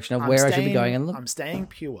the right direction of where I should be going. And look, I'm staying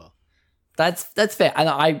pure. That's fair. And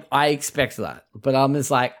I expect that. But I'm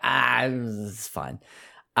just like, it's fine.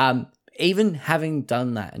 Even having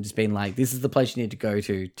done that and just being like, this is the place you need to go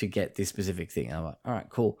to get this specific thing. And I'm like, all right,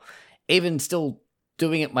 cool. Even still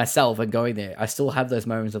doing it myself and going there, I still have those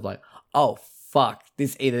moments of like, oh, fuck,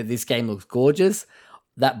 either this game looks gorgeous,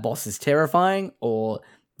 that boss is terrifying, or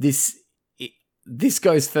this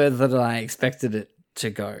goes further than I expected it to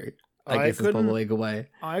go. I guess is probably a good way.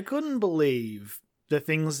 I couldn't believe the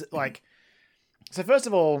things like... So first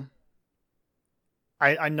of all,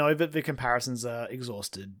 I know that the comparisons are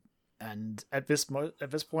exhausted, and at this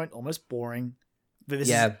point, almost boring. But this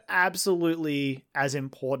is absolutely as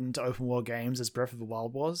important to open world games as Breath of the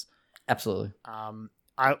Wild was. Absolutely.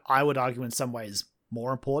 I would argue in some ways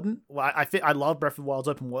more important. Well, I love Breath of the Wild's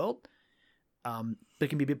open world, but it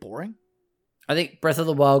can be a bit boring. I think Breath of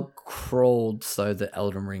the Wild crawled so that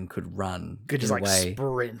Elden Ring could run. Could just like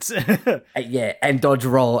sprint. Yeah, and dodge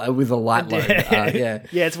roll with a light load. Yeah,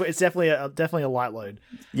 it's definitely a light load.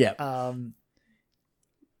 Yeah.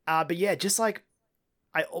 But yeah, just like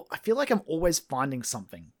I feel like I'm always finding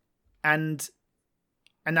something, and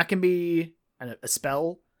that can be a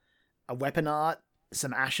spell, a weapon art,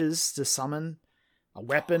 some ashes to summon, a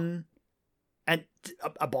weapon, and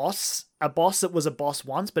a boss that was a boss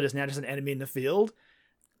once but is now just an enemy in the field.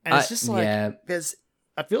 And it's just like there's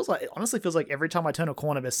it honestly feels like every time I turn a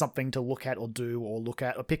corner, there's something to look at or do or look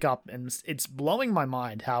at or pick up, and it's blowing my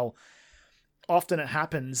mind how often it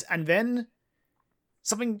happens. And then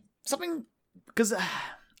something because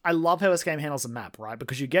I love how this game handles a map, right?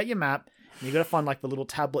 Because you get your map and you got to find like the little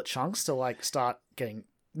tablet chunks to like start getting,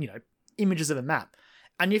 images of a map,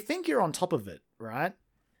 and you think you're on top of it, right?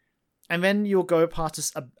 And then you'll go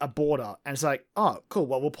past a border, and it's like, oh, cool.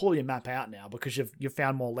 Well, we'll pull your map out now because you've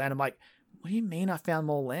found more land. I'm like, what do you mean I found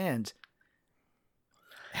more land?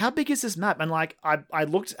 How big is this map? And like, I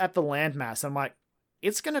looked at the land mass, and I'm like,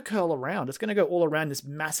 it's going to curl around. It's going to go all around this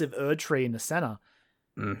massive Erd tree in the center.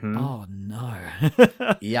 Mm-hmm. Oh, no.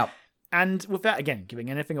 Yep. And without, again, giving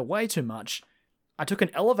anything away too much, I took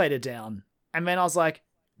an elevator down, and then I was like,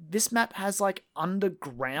 this map has like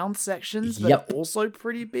underground sections that are also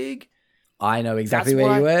pretty big. I know exactly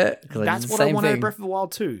where you were. That's what I want out of Breath of the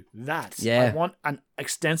Wild too. Yeah. I want an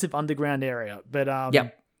extensive underground area. But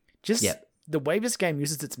the way this game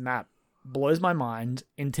uses its map blows my mind,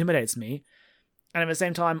 intimidates me. And at the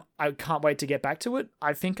same time, I can't wait to get back to it.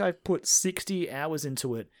 I think I've put 60 hours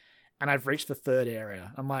into it, and I've reached the third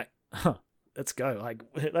area. I'm like, let's go. Like,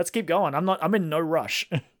 let's keep going. I'm in no rush.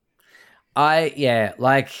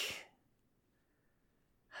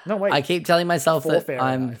 No, wait. I keep telling myself fourth that area,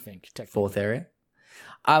 I'm I think, technically. fourth area.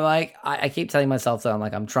 I'm like, I keep telling myself that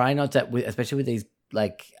I'm trying not to, especially with these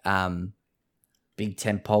like big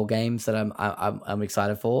tentpole games that I'm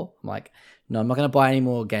excited for. I'm like, no, I'm not going to buy any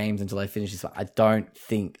more games until I finish this one. I don't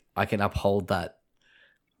think I can uphold that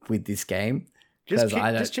with this game.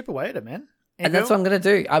 Just chip away at it, man. And that's what I'm going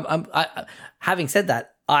to do. I having said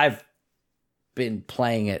that, I've been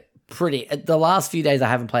playing it the last few days I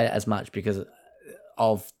haven't played it as much because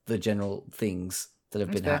of the general things that have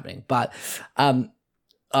been happening. But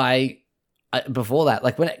I before that,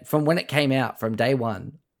 like when it came out from day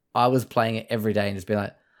one, I was playing it every day and just being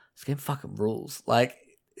like, this game fucking rules. Like,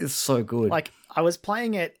 it's so good. Like, I was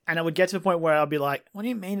playing it and I would get to the point where I'd be like, what do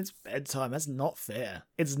you mean it's bedtime? That's not fair.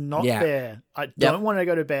 It's not fair. I don't want to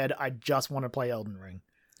go to bed. I just want to play Elden Ring.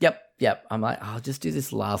 Yep. I'm like, I'll just do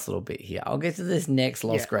this last little bit here. I'll get to this next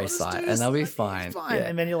Lost Grace site and I'll be fine. Yeah.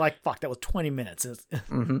 And then you're like, fuck, that was 20 minutes.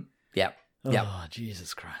 Mm-hmm. Yep. Oh,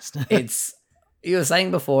 Jesus Christ. You were saying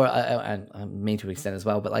before, and I mean to extend as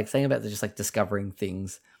well, but like saying about just like discovering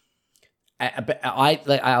things.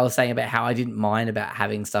 I was saying about how I didn't mind about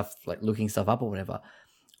having stuff, like looking stuff up or whatever.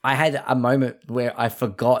 I had a moment where I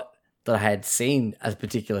forgot that I had seen a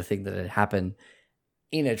particular thing that had happened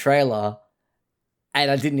in a trailer, and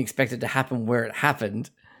I didn't expect it to happen where it happened,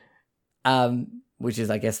 which is,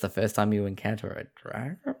 I guess, the first time you encounter a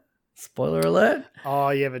dragon. Spoiler alert. Oh,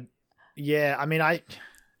 yeah, but yeah, I mean,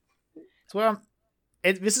 it's where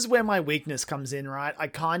this is where my weakness comes in, right?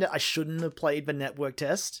 I shouldn't have played the network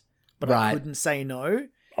test, but I couldn't say no.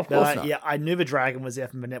 Of course not. Yeah, I knew the dragon was there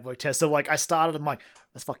from the network test. So like I started, I'm like,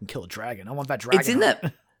 let's fucking kill a dragon. I want that dragon. It's in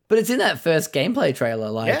that, but it's in that first gameplay trailer.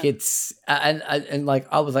 Like it's and like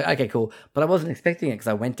I was like, okay, cool. But I wasn't expecting it because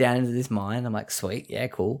I went down into this mine. I'm like, sweet, yeah,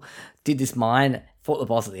 cool. Did this mine, fought the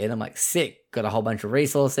boss at the end. I'm like, sick. Got a whole bunch of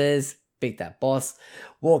resources. Beat that boss.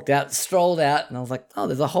 Walked out, strolled out, and I was like, oh,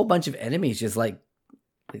 there's a whole bunch of enemies just like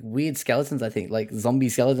weird skeletons, I think, like zombie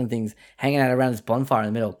skeleton things hanging out around this bonfire in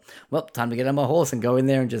the middle. Well, time to get on my horse and go in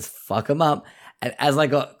there and just fuck them up. And as I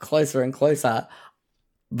got closer and closer,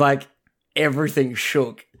 like everything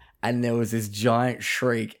shook and there was this giant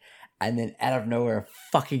shriek. And then out of nowhere, a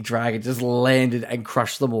fucking dragon just landed and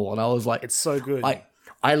crushed them all. And I was like, it's so good.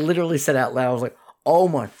 I literally said out loud, I was like, oh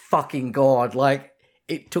my fucking God. Like,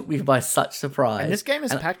 it took me by such surprise. And this game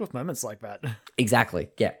is packed with moments like that. Exactly,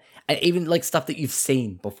 yeah. And even like stuff that you've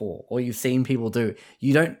seen before or you've seen people do,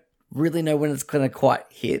 you don't really know when it's going to quite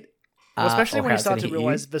hit. Well, especially when you start to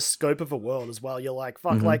realize the scope of a world as well. You're like,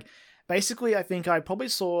 fuck, like, basically I think I probably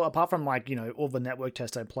saw, apart from like, all the network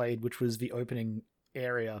tests I played, which was the opening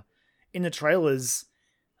area, in the trailers,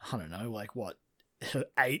 I don't know, like what,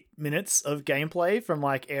 8 minutes of gameplay from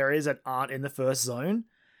like areas that aren't in the first zone.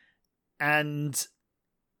 And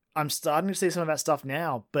I'm starting to see some of that stuff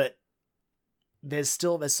now, but there's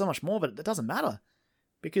so much more, but it doesn't matter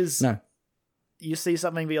because you see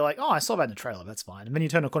something, but you're like, oh, I saw that in the trailer, that's fine. And then you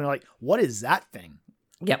turn a corner, you're like, what is that thing?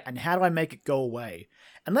 Yep. And how do I make it go away?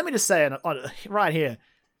 And let me just say right here,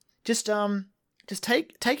 just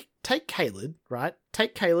take Caelid, right?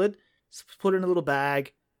 Take Caelid, put it in a little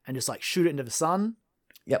bag, and just like shoot it into the sun.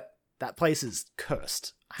 Yep. That place is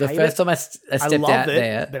cursed. The first time I stepped out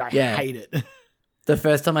there, but I hate it. The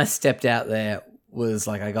first time I stepped out there was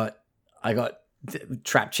like I got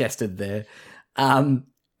trap chested there, and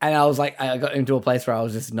I was like, I got into a place where I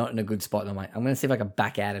was just not in a good spot, and I'm like, I'm gonna see if I can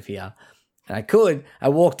back out of here And I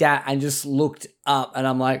walked out and just looked up and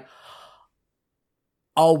I'm like,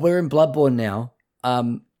 oh, we're in Bloodborne now.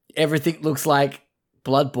 Everything looks like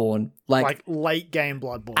Bloodborne. Like late game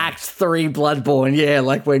Bloodborne. Act 3 Bloodborne, yeah,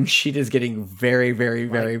 like when shit is getting very, very,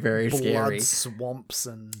 very, very blood scary. swamps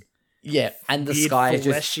and and the weird sky is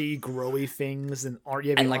just fleshy, growy things, and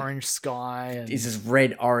orange sky. And it's this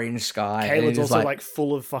red-orange sky. Caelid's also like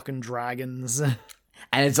full of fucking dragons.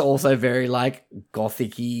 And it's also very like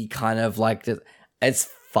gothic-y, kind of like it's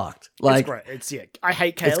fucked. Like it's great. I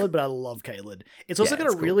hate Caelid, but I love Caelid. It's also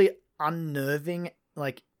got a really unnerving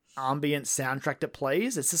like ambient soundtrack that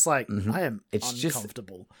plays. It's just like I am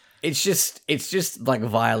uncomfortable. It's just like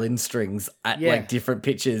violin strings at like different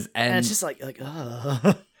pitches, and it's just like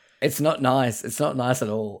it's not nice. It's not nice at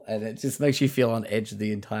all, and it just makes you feel on edge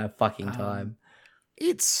the entire fucking time.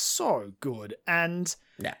 It's so good, and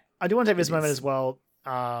yeah, I do want to take this moment as well.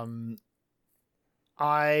 I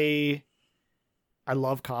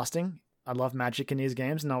love casting. I love magic in these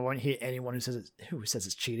games, and I won't hear anyone who says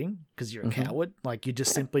it's cheating because you're a coward. Like, you're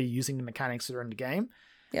just simply using the mechanics that are in the game.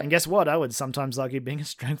 Yep. And guess what? I would sometimes argue being a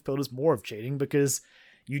strength builder is more of cheating because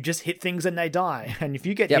you just hit things and they die. And if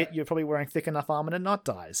you get hit, you're probably wearing thick enough armor to not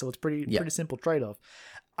die. So it's pretty simple trade-off.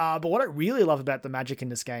 But what I really love about the magic in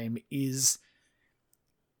this game is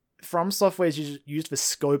From Software is used the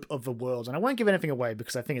scope of the world. And I won't give anything away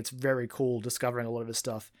because I think it's very cool discovering a lot of this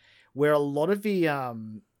stuff, where a lot of the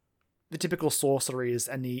typical sorceries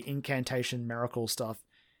and the incantation miracle stuff,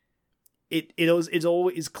 it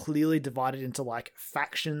always clearly divided into like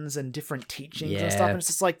factions and different teachings and stuff. And it's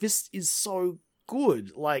just like, this is so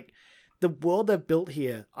good. Like, the world they've built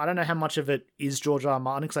here, I don't know how much of it is George R. R.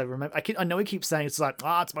 Martin, because I know he keeps saying it's like,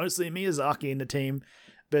 it's mostly Miyazaki in the team,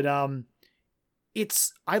 but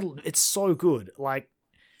it's so good. Like,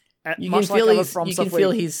 you can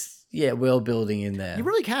feel his world building in there. You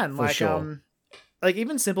really can. For sure. Like,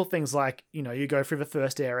 even simple things like, you go through the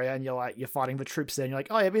first area and you're fighting the troops there and you're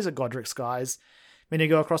like, oh yeah, these are Godric's guys. Then you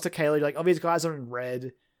go across to Caelid, you're like, oh, these guys are in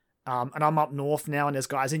red. And I'm up north now and there's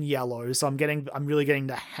guys in yellow. So I'm really getting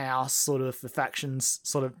the house sort of, the factions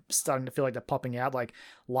sort of starting to feel like they're popping out, like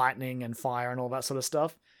lightning and fire and all that sort of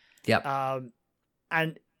stuff. Yep.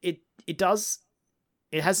 And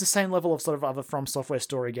it has the same level of sort of other From Software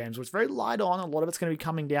story games, which is very light on. A lot of it's going to be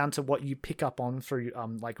coming down to what you pick up on through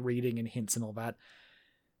like reading and hints and all that.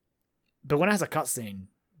 But when it has a cutscene,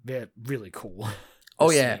 they're really cool.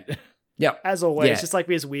 Oh yeah, yeah. As always, just like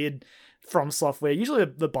these weird From Software. Usually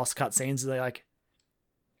the boss cutscenes, they're like,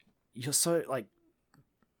 you're so like,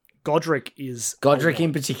 Godric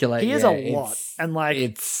in particular. He is a lot, and like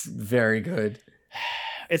it's very good.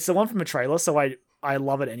 It's the one from the trailer, so I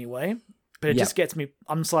love it anyway. But it just gets me.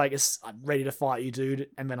 I'm just like, I'm ready to fight you, dude,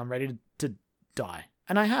 and then I'm ready to die,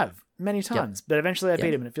 and I have many times. But eventually, I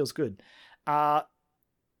beat him, and it feels good.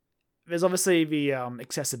 There's obviously the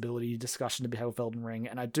accessibility discussion to be had with Elden Ring,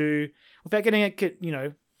 and I do, without getting it,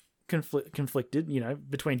 conflicted,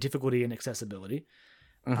 between difficulty and accessibility.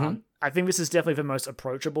 I think this is definitely the most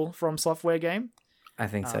approachable From Software game. I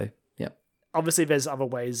think so. Yep. Obviously, there's other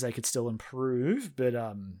ways they could still improve, but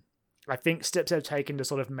I think steps they've taken to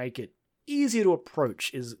sort of make it easier to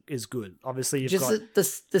approach is good. Obviously, you've got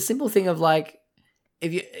the simple thing of like,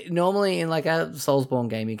 if you normally in like a Soulsborne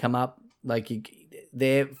game, you come up like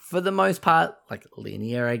they're for the most part like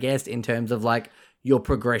linear, I guess, in terms of like your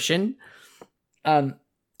progression, and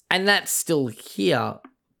that's still here.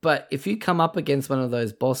 But if you come up against one of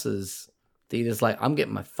those bosses, that you're just like, I'm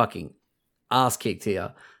getting my fucking ass kicked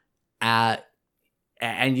here, and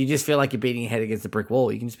you just feel like you're beating your head against a brick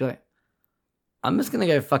wall, you can just be like, I'm just gonna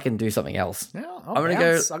go fucking do something else. Yeah, I'm gonna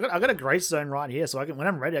go. I got a grace zone right here, so when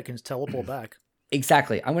I'm ready, I can teleport back.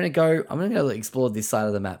 Exactly. I'm gonna go explore this side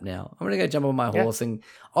of the map now. I'm gonna go jump on my horse and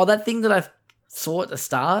that thing that I saw at the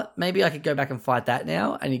start, maybe I could go back and fight that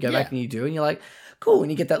now. And you go back and you do, and you're like, cool.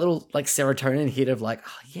 And you get that little like serotonin hit of like,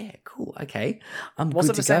 oh yeah, cool, okay, I'm good to go.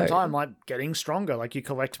 At the same time, like getting stronger. Like you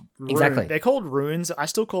collect runes. Exactly. They're called runes. I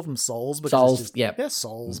still call them souls because souls. They're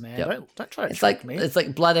souls, man. Yep. Don't try to trick me. It's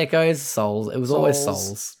like blood echoes, souls. It was always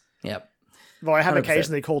souls. Yep. Well, I have 100%.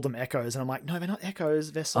 Occasionally called them echoes, and I'm like, no, they're not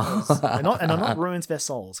echoes, they're souls. They're not runes, they're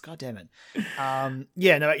souls. God damn it.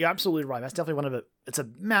 You're absolutely right. That's definitely it's a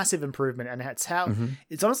massive improvement, and it's how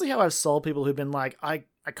it's honestly how I've sold people who've been like, I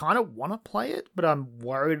kind of want to play it, but I'm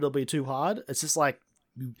worried it'll be too hard. It's just like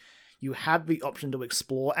you have the option to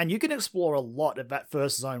explore, and you can explore a lot of that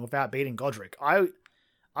first zone without beating Godric. I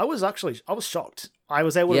was shocked. I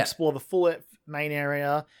was able to explore the full main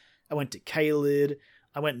area. I went to Caelid.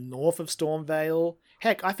 I went north of Stormvale.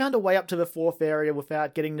 Heck, I found a way up to the 4th area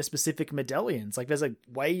without getting the specific medallions. Like, there's a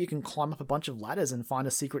way you can climb up a bunch of ladders and find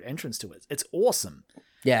a secret entrance to it. It's awesome.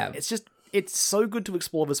 Yeah. It's so good to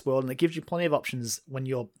explore this world, and it gives you plenty of options when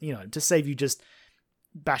you're, to save you just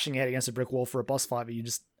bashing your head against a brick wall for a boss fight, but you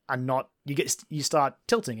just are not, you start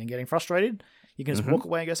tilting and getting frustrated. You can just walk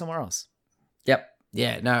away and go somewhere else. Yep.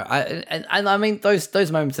 Yeah. No. I mean,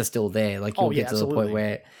 those moments are still there. Like, you'll get to the point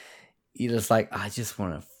where you're just like, I just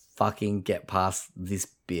want to fucking get past this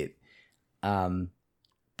bit.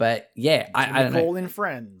 But yeah, I don't know. Call in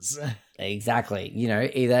friends. Exactly.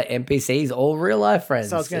 Either NPCs or real life friends.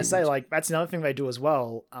 So I was going to say, like, that's another thing they do as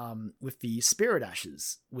well, with the Spirit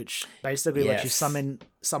Ashes, which basically lets you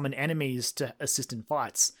summon enemies to assist in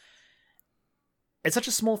fights. It's such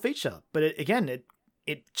a small feature, but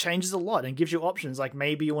it changes a lot and gives you options. Like,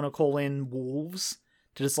 maybe you want to call in wolves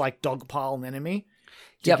to just, like, dogpile an enemy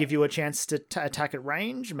to give you a chance to attack at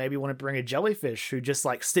range. Maybe you want to bring a jellyfish who just,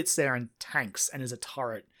 like, sits there and tanks and is a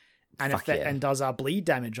turret. And and does bleed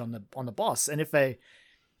damage on the boss. And if they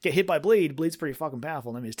get hit by bleed's pretty fucking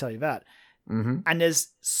powerful. Let me just tell you that. Mm-hmm. And there's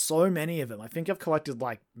so many of them. I think I've collected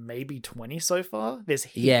like maybe 20 so far. There's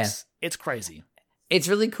heaps. Yeah. It's crazy. It's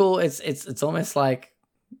really cool. It's almost like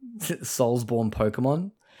Soulsborne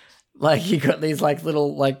Pokemon. Like, you got these like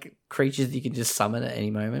little like creatures you can just summon at any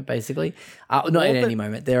moment, basically. Not at any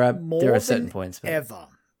moment. There are certain points. But... Ever.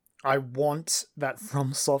 I want that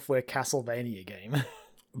From Software Castlevania game.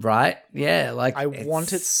 Right? Yeah, like I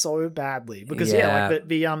want it so badly because like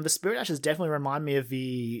the Spirit Ashes definitely remind me of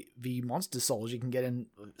the Monster Souls you can get in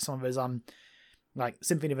some of those like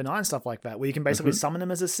Symphony of the Night and stuff like that, where you can basically summon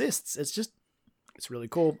them as assists. It's really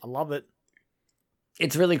cool. I love it.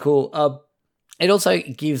 It's really cool. It also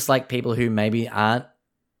gives like people who maybe aren't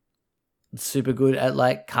super good at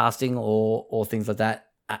like casting or things like that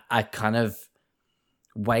a kind of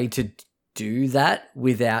way to do that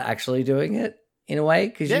without actually doing it. In a way,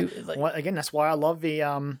 because again, that's why I love the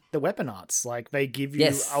weapon arts. Like, they give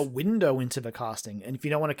you a window into the casting, and if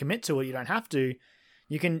you don't want to commit to it, you don't have to.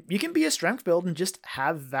 You can be a strength build and just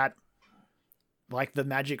have that, like the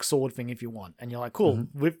magic sword thing if you want, and you're like, cool.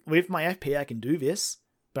 With my FP, I can do this,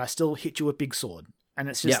 but I still hit you with big sword, and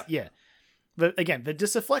it's just But again,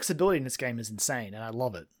 the flexibility in this game is insane, and I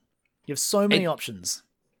love it. You have so many options.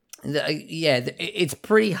 It's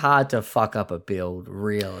pretty hard to fuck up a build,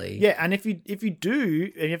 really. Yeah, and if you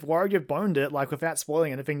do, and if worried you've boned it, like without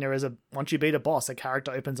spoiling anything, once you beat a boss, a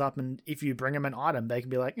character opens up, and if you bring them an item, they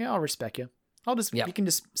can be like, yeah, I'll respect you. You can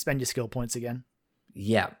just spend your skill points again.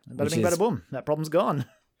 Yeah. Bada bing, bada boom. That problem's gone.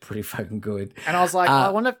 Pretty fucking good. And I was like, I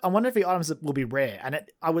wonder if the items will be rare. And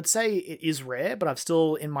I would say it is rare, but I've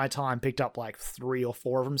still, in my time, picked up like 3 or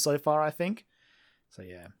 4 of them so far, I think. So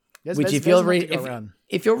yeah. If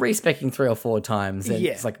you're respecing 3 or 4 times, then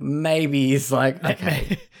it's like maybe it's like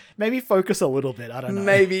okay, maybe focus a little bit. I don't know.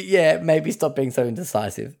 Maybe stop being so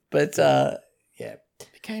indecisive. But the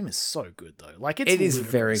game is so good though. Like it is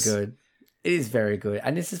very good. It is very good,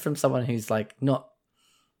 and this is from someone who's like not.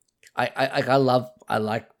 I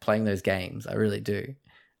like playing those games. I really do,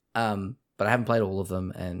 but I haven't played all of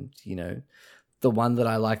them, and the one that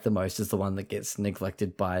I like the most is the one that gets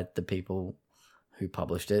neglected by the people who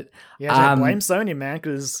published it. Yeah, blame Sony, man,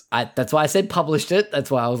 because that's why I said published it.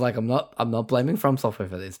 That's why I was like, I'm not blaming From Software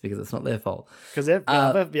for this because it's not their fault. Because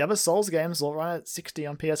the other Souls games all run at 60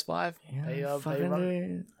 on PS5. They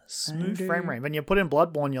run smooth frame rate. When you put in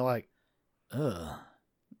Bloodborne, you're like, ugh.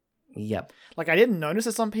 Yep. Like, I didn't notice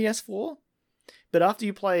it's on PS4, but after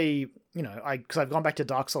you play, because I've gone back to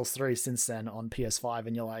Dark Souls 3 since then on PS5,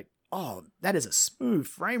 and you're like, oh, that is a smooth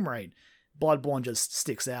frame rate. Bloodborne just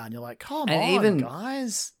sticks out, and you're like, come on,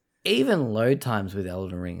 guys. Even load times with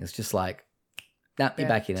Elden Ring is just like, nah, you're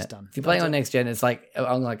back in it. Done. If you're playing on next gen, it's like,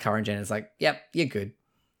 on like current gen, it's like, yep, you're good.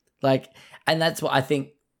 Like, and that's what I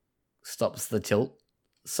think stops the tilt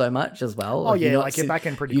so much as well. Oh, yeah, like you're back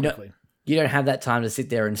in pretty quickly. You don't have that time to sit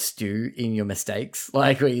there and stew in your mistakes,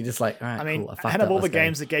 like where you're just like, all right, I mean, cool, out of all the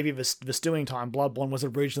games that gave you the stewing time, Bloodborne was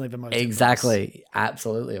originally the most. Exactly, intense.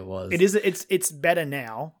 Absolutely, it was. It is. It's better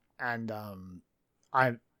now. And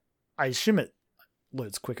I assume it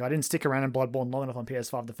loads quicker. I didn't stick around in Bloodborne long enough on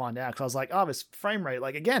PS5 to find out, because I was like, oh, this frame rate,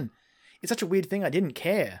 like, again, it's such a weird thing. I didn't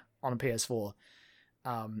care on a PS4.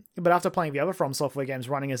 But after playing the other From Software games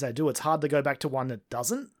running as they do, it's hard to go back to one that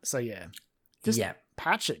doesn't. So yeah, just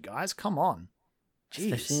patch it, guys. Come on.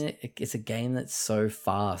 Jeez. Especially, it's a game that's so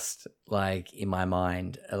fast, like, in my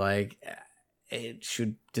mind. Like, it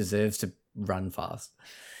deserves to run fast.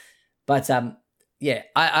 But, yeah,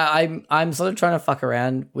 I'm sort of trying to fuck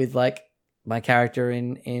around with like my character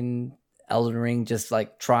in Elden Ring, just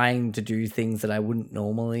like trying to do things that I wouldn't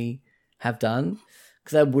normally have done,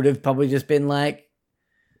 because I would have probably just been like,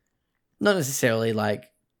 not necessarily like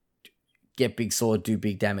get big sword, do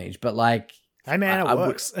big damage, but like, hey man, it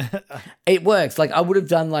works. It works. Like I would have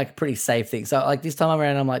done like pretty safe things. So like this time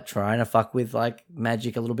around, I'm like trying to fuck with like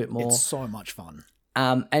magic a little bit more. It's so much fun.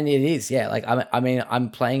 And it is, yeah. Like I'm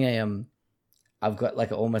playing I've got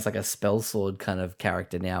like almost like a spell sword kind of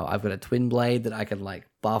character now. I've got a twin blade that I can like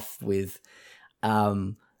buff with,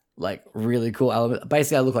 like really cool element.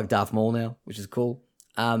 Basically, I look like Darth Maul now, which is cool.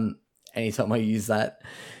 Anytime I use that,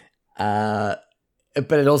 but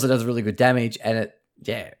it also does really good damage, and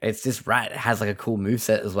it's just right. It has like a cool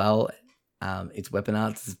moveset as well. Its weapon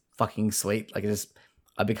arts is fucking sweet. Like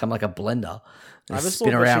I become like a blender. I just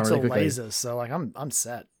spin around really quickly. Lasers, so like I'm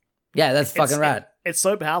set. Yeah, that's fucking rad. It's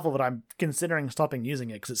so powerful that I'm considering stopping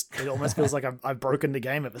using it because it almost feels like I've broken the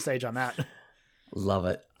game at the stage I'm at. Love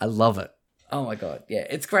it. I love it. Oh my god, yeah,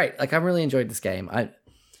 it's great. Like I really enjoyed this game.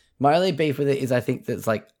 My only beef with it is I think that's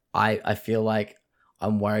like I feel like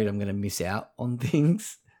I'm worried I'm gonna miss out on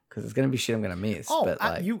things because it's gonna be shit I'm gonna miss. Oh, but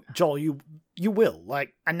like, Joel, you will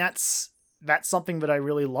like, and that's something that I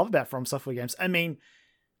really love about From Software games. I mean,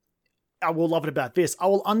 I will love it about this. I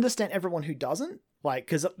will understand everyone who doesn't. Like,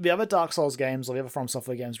 because the other Dark Souls games or the other From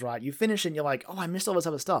Software games, right? You finish it and you're like, oh, I missed all this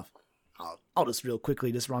other stuff. I'll just real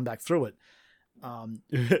quickly just run back through it.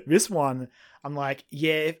 This one, I'm like,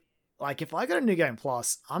 yeah, if I got a New Game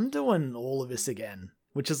Plus, I'm doing all of this again,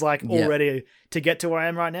 which is like already to get to where I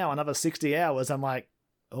am right now, another 60 hours. I'm like,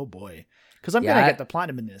 oh boy, because I'm going to get the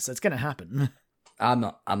platinum in this. It's going to happen.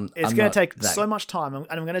 It's going to take so much time, and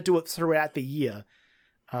I'm going to do it throughout the year.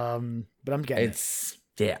 But I'm getting it.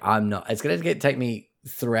 Yeah, I'm not. It's going to take me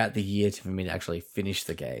throughout the year for me to actually finish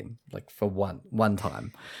the game, like for one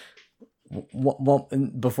time.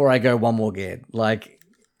 Before I go one more again, like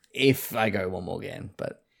if I go one more again,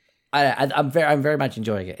 but I'm very much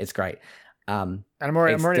enjoying it. It's great. And I'm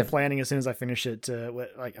already planning as soon as I finish it to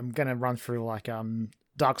like I'm going to run through like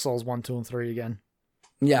Dark Souls 1, 2, and 3 again.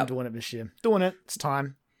 Yeah, I'm doing it this year. Doing it. It's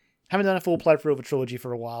time. Haven't done a full playthrough of a trilogy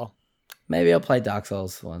for a while. Maybe I'll play Dark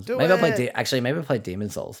Souls once. Maybe I'll play Demon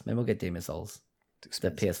Souls. Maybe we'll get Demon Souls. The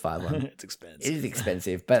PS5 one. It's expensive. It is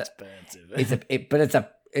expensive, but it's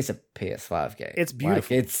a PS5 game. It's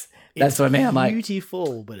beautiful. Like that's what I mean. I'm like,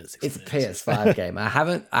 beautiful, but it's expensive. It's a PS5 game. I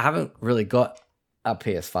haven't really got a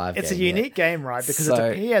PS5 game. It's a unique game, right? Because it's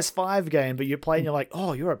a PS5 game, but you play and you're like,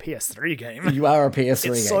 oh, you're a PS3 game. You are a PS3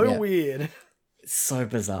 game. It's so weird. It's so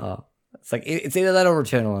bizarre. It's like it's either that or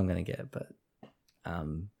Returnal I'm going to get, but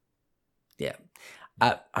yeah.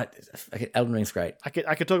 Elden Ring's great. I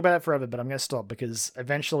could talk about it forever, but I'm going to stop because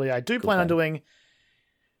eventually I do plan on doing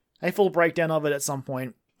a full breakdown of it at some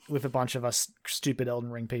point with a bunch of us stupid Elden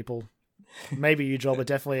Ring people. Maybe you, Joel, but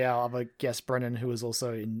definitely our other guest, Brennan, who is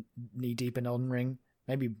also knee deep in Elden Ring.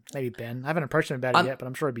 Maybe Ben. I haven't approached him about it yet, but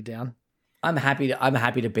I'm sure he'd be down. I'm happy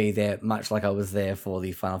to be there, much like I was there for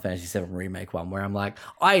the Final Fantasy VII Remake one, where I'm like,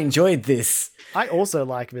 I enjoyed this. I also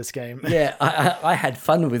like this game. Yeah, I had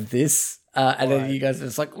fun with this. And then you guys are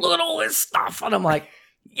just like, look at all this stuff. And I'm like,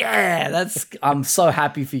 yeah, I'm so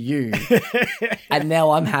happy for you. And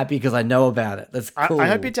now I'm happy because I know about it. That's cool. I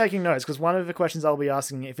hope you're taking notes because one of the questions I'll be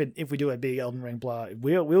asking if we do a big Elden Ring blah,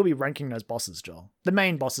 we'll be ranking those bosses, Joel. The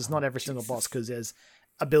main bosses, not every single boss, because there's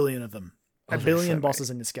a billion of them. A billion bosses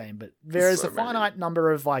in this game, but there is a finite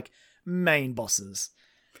number of like main bosses.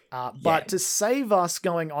 But to save us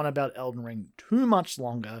going on about Elden Ring too much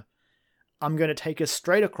longer, I'm going to take us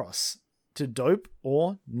straight across to Dope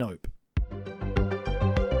or Nope.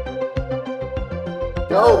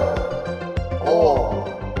 Dope or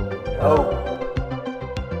Nope.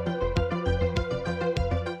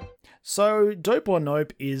 So, Dope or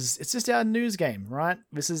Nope it's just our news game, right?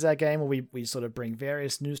 This is our game where we sort of bring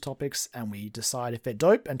various news topics and we decide if they're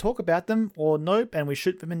dope and talk about them, or nope and we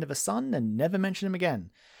shoot them into the sun and never mention them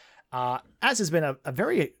again. As has been a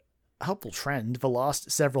very helpful trend the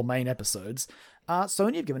last several main episodes,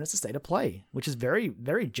 Sony have given us a state of play, which is very,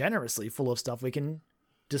 very generously full of stuff we can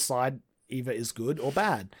decide either is good or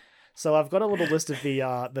bad. So I've got a little list of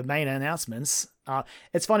the main announcements.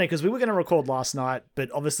 It's funny because we were going to record last night, but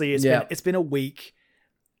obviously it's been a week,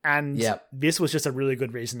 and this was just a really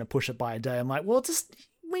good reason to push it by a day. I'm like, well,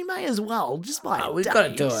 we may as well just by a day. We've got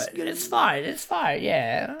to do it. It's fine.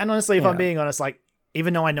 Yeah. And honestly, if I'm being honest, like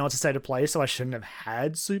even though I know it's a state of play, so I shouldn't have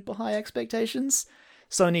had super high expectations.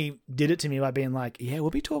 Sony did it to me by being like, yeah, we'll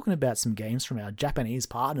be talking about some games from our Japanese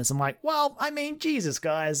partners. I'm like, well, I mean, Jesus,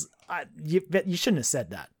 guys, you shouldn't have said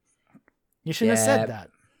that. You shouldn't have said that.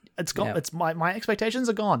 It's gone. It's my expectations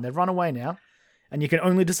are gone. They've run away now, and you can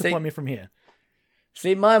only disappoint me from here.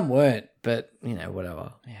 See, mine weren't. but you know,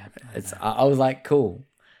 whatever. Yeah, I was like, cool.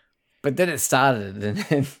 But then it started, and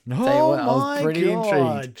then Oh I was pretty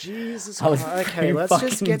intrigued. Jesus I was Christ. Okay, pretty let's just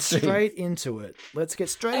fucking get intrigued. straight into it. Let's get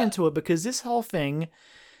straight into it because this whole thing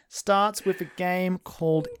starts with a game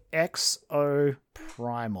called XO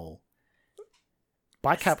Primal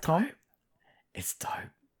by Capcom. It's dope.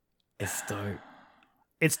 It's dope.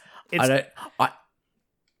 It's I don't.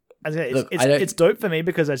 Look, it's dope for me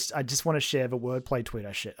because I just want to share the wordplay tweet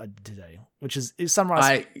I did today, which is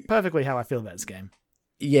summarized perfectly how I feel about this game.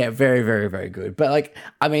 Yeah, very, very, very good. But like,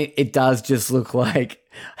 I mean, it does just look like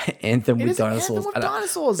Anthem It with is dinosaurs. Anthem with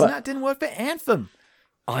dinosaurs, but and that didn't work for Anthem.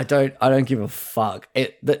 I don't give a fuck.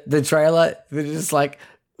 The trailer, they're just like,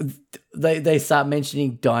 they start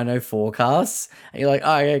mentioning dino forecasts, and you're like,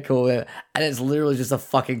 oh, okay, cool. And it's literally just a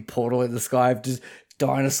fucking portal in the sky of just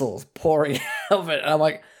dinosaurs pouring out of it. And I'm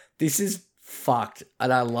like, this is fucked,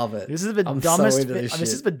 and I love it. This is the dumbest.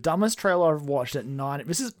 This is the dumbest trailer I've watched at 9.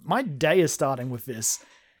 My day is starting with this.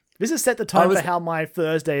 This has set the tone for how my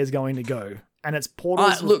Thursday is going to go, and it's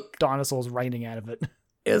portals with dinosaurs raining out of it.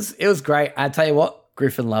 It was great. I tell you what,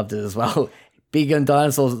 Griffin loved it as well. Big on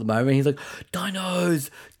dinosaurs at the moment. He's like,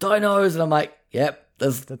 dinos, and I'm like, yep,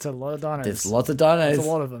 That's a lot of dinos. there's lots of dinos. There's a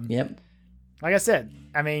lot of them. Yep. Like I said,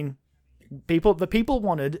 I mean, the people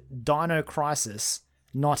wanted Dino Crisis,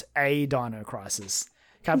 not a Dino Crisis.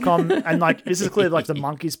 Capcom, and like this is clearly like the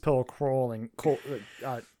monkey's paw curling,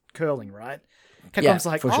 right? Capcom's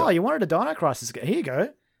like, sure. You wanted a Dino Crisis? Here you go.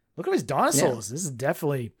 Look at these dinosaurs. This is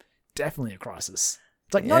definitely a crisis.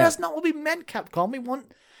 It's like, no, that's not what we meant, Capcom. We want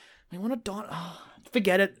a Dino. Oh,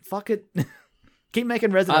 forget it. Fuck it. Keep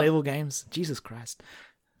making Resident Evil games. Jesus Christ.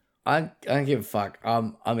 I don't give a fuck.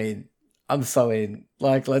 I mean, I'm so in.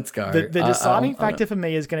 Like, let's go. The deciding factor for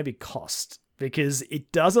me is going to be cost, because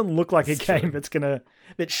it doesn't look like a game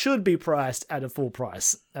that should be priced at a full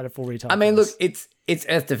price, at a full retail. I mean, price. look, it's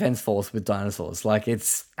Earth Defense Force with dinosaurs. Like,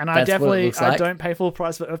 it's and I definitely like. don't pay full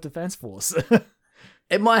price for Earth Defense Force.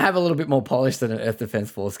 It might have a little bit more polish than an Earth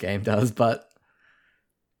Defense Force game does, but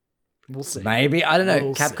we'll see. maybe, I don't know.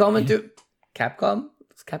 We'll Capcom see. Capcom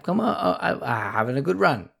are having a good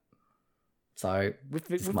run. So with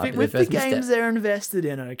this the might be the first games misstep. they're invested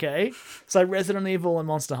in, okay? So Resident Evil and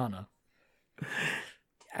Monster Hunter.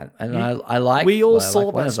 And I like. We all I saw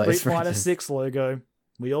like one that of those, Street for Fighter instance. 6 logo.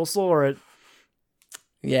 We all saw it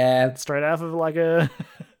Yeah, straight out of like a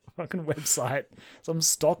fucking website, some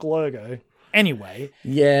stock logo. Anyway,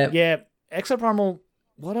 yeah. Exoprimal.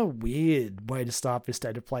 What a weird way to start this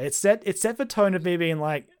state of play. It set the tone of me being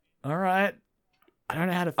like, all right, I don't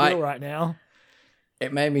know how to feel right now.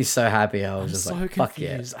 It made me so happy. I was I'm just so like, fuck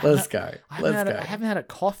confused. yeah, let's go. I Let's go. haven't had a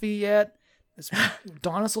coffee yet. There's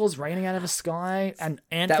dinosaurs raining out of the sky, and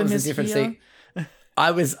Anthem That was the is difference. here.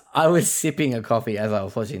 See, I was sipping a coffee as I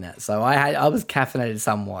was watching that, so I was caffeinated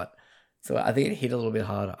somewhat. So I think it hit a little bit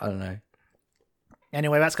harder. I don't know.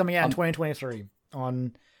 Anyway, that's coming out in 2023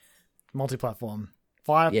 on multi-platform.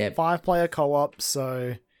 Five player co-op,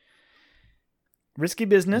 so risky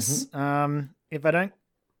business. If I don't,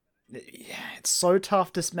 it's so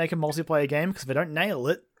tough to make a multiplayer game because if I don't nail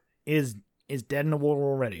it, is dead in the water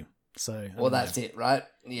already. So Well, that's it, right?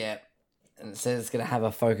 Yeah. And it says it's going to have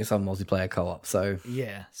a focus on multiplayer co-op. So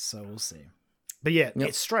yeah, so we'll see. But yeah,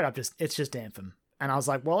 it's straight up it's just Anthem. And I was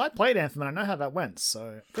like, well, I played Anthem and I know how that went.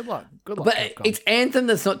 So good luck. Good luck. But Capcom. it's Anthem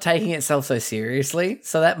that's not taking itself so seriously.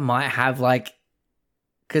 So that might have like,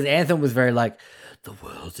 because Anthem was very like, the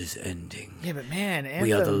world is ending. Yeah, but man, Anthem,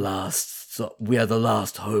 We are the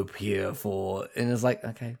last hope here for, and it's like,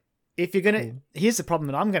 okay. if you're gonna, here's the problem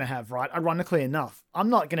that I'm gonna have. Right, ironically enough,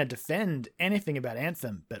 I'm not gonna defend anything about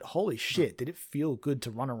Anthem, but holy shit, did it feel good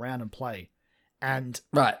to run around and play? And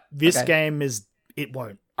Right. this okay. game it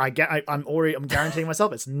won't. I'm guaranteeing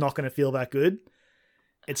myself it's not gonna feel that good.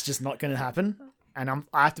 It's just not gonna happen, and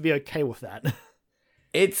I have to be okay with that.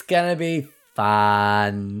 It's gonna be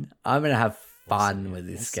fun. I'm gonna have fun with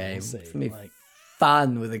this game. We'll see. It's gonna be Like,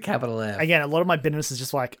 fun with a capital F. again, a lot of my bitterness is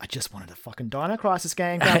just like, I just wanted a fucking Dino Crisis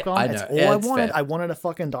game, Capcom. I know. That's all Yeah, I it's wanted. fair. I wanted a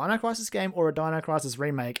fucking Dino Crisis game or a Dino Crisis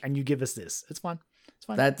remake, and you give us this. It's fine. It's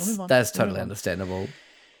fine. We'll move on. That's We'll move totally on. understandable.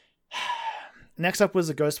 Next up was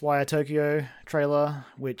the Ghostwire Tokyo trailer,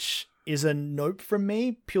 which is a nope from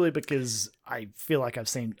me, purely because I feel like I've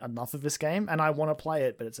seen enough of this game, and I want to play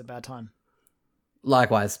it, but it's a bad time.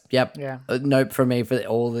 Likewise. Yep. Yeah. Nope from me for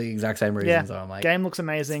all the exact same reasons. Yeah, I'm like, game looks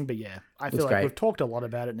amazing, but yeah, I feel Looks like great. we've talked a lot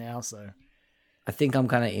about it now, so I think I'm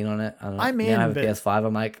kind of in on it. I don't know. I'm Now in, I have a but- PS5.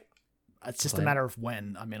 I'm like, it's just a Play it. matter of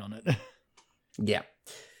when I'm in on it. yeah.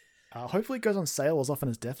 Hopefully it goes on sale as often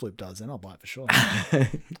as Deathloop does, and I'll buy it for sure.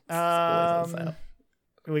 It's always on sale.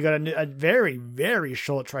 We got a very, very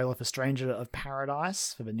short trailer for Stranger of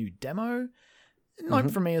Paradise for the new demo.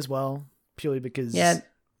 Note from me as well, purely because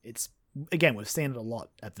it's, again, we've seen it a lot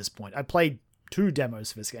at this point. I played 2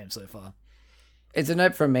 demos for this game so far. It's a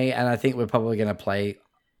note from me, and I think we're probably going to play.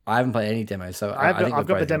 I haven't played any demos, so I think I've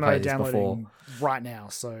got the demo downloading downloading right now,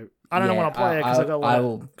 so I don't know when I'll play it because I've got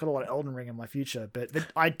a lot of Elden Ring in my future. But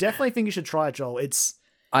I definitely think you should try it, Joel.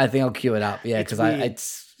 I think I'll queue it up, because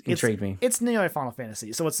it's intrigued me. It's Neo Final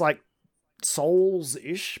Fantasy, so it's like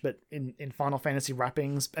Souls-ish, but in Final Fantasy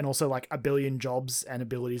wrappings, and also like a billion jobs and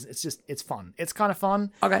abilities. It's fun. It's kind of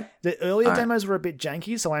fun. Okay. The earlier demos were a bit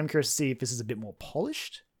janky, so I'm curious to see if this is a bit more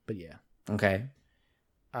polished. But yeah. Okay.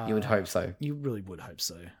 You would hope so. You really would hope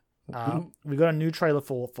so. We got a new trailer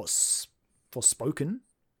for Spoken,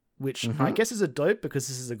 which I guess is a dope because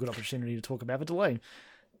this is a good opportunity to talk about the delay.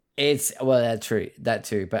 That's true, that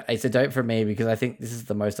too, but it's a dope for me because I think this is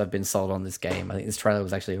the most I've been sold on this game. I think this trailer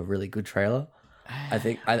was actually a really good trailer. I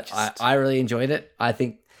think I really enjoyed it. I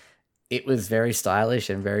think it was very stylish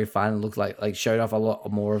and very fun. It looked like showed off a lot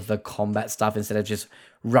more of the combat stuff instead of just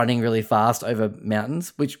running really fast over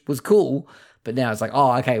mountains, which was cool. But now it's like,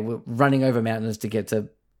 oh, okay, we're running over mountains to get to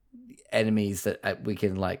enemies that we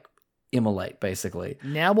can like immolate, basically.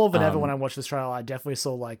 Now more than ever, when I watched this trailer, I definitely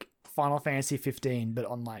saw like Final Fantasy 15, but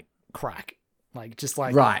on like crack, like just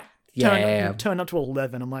like right, turn up to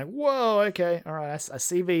 11. I'm like, whoa, okay, all right. I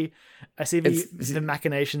see the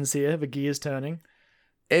machinations here, the gears turning.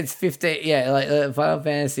 It's 15, like Final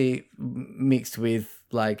Fantasy mixed with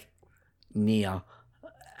like Nier.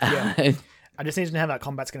 Yeah. I just need to know how that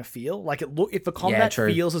combat's going to feel. Like if the combat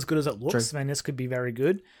feels as good as it looks, then this could be very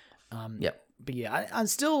good. But yeah, I'm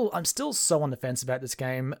still so on the fence about this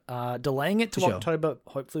game. Delaying it to October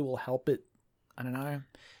hopefully will help it. I don't know.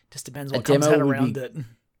 Just depends what comes out around it.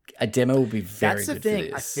 A demo will be very That's the good thing.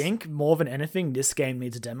 for this. I think more than anything, this game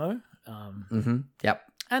needs a demo. Yep.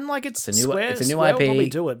 And like it's a new Square IP. Will probably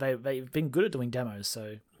do it. They've been good at doing demos,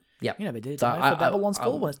 so. Yep. You know, they did. So for Babylon's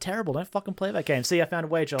Fall when it's terrible. Don't fucking play that game. See, I found a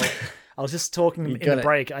way, Joel. I was just talking in the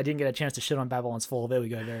break. I didn't get a chance to shit on Babylon's Fall. There we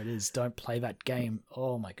go. There it is. Don't play that game.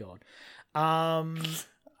 Oh my god.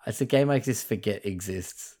 It's a game like this forget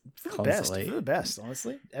exists constantly. For the best,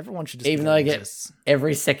 honestly. Everyone should just. Even though I get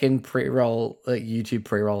every second pre-roll, YouTube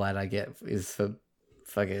pre-roll ad I get is for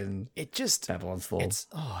fucking. It just Babylon's Fall. It's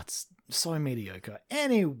so mediocre.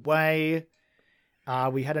 Anyway,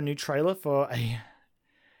 we had a new trailer for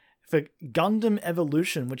Gundam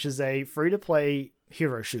Evolution, which is a free-to-play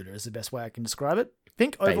hero shooter, is the best way I can describe it.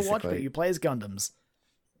 Think Overwatch, but you play as Gundams.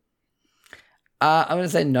 I'm going to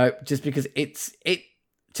say nope, just because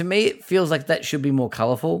to me, it feels like that should be more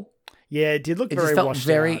colorful. Yeah, it did look very washed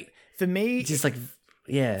out. For me, just like,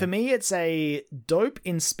 yeah. For me, it's a dope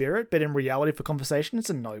in spirit, but in reality for conversation, it's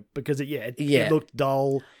a nope because it looked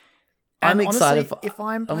dull. And I'm excited. If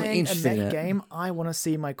I'm playing a mech game, I want to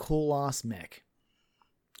see my cool-ass mech.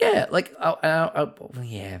 Yeah, like,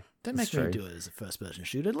 yeah. Don't make me do it as a first-person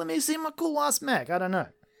shooter. Let me see my cool-ass mech. I don't know.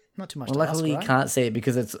 Not too much to luckily ask, right? You can't see it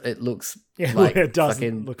because it looks like it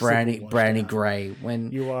fucking browny grey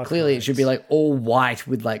when clearly it should be like all white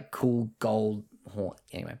with like cool gold horn.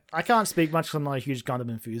 Anyway. I can't speak much because I'm not a huge Gundam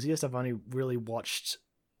enthusiast. I've only really watched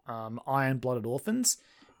Iron-Blooded Orphans.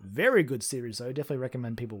 Very good series, though. Definitely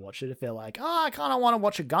recommend people watch it if they're like, I kind of want to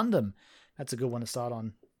watch a Gundam. That's a good one to start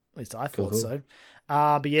on. At least I thought so.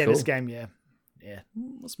 But yeah, this game, yeah.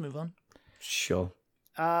 Let's move on. Sure.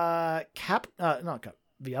 Not Cap.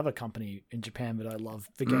 The other company in Japan that I love,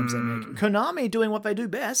 the games they make. Konami doing what they do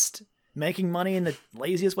best, making money in the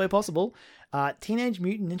laziest way possible. Teenage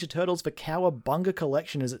Mutant Ninja Turtles: The Cowabunga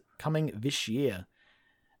Collection is coming this year.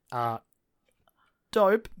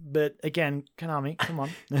 Dope, but again, Konami, come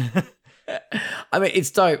on. I mean,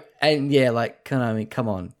 it's dope, and yeah, like Konami, come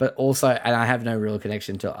on. But also, and I have no real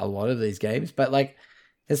connection to a lot of these games, but like,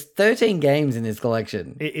 there's 13 games in this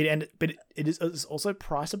collection. But it is also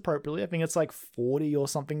priced appropriately. I think it's like $40 or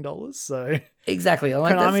something. So exactly,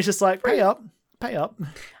 like, Konami's just like pay up.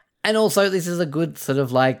 And also, this is a good sort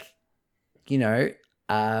of like,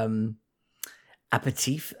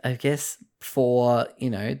 aperitif, I guess, for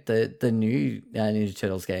the new Ninja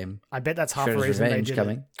Turtles game. I bet that's half the reason they did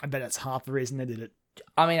it. I bet that's half the reason they did it.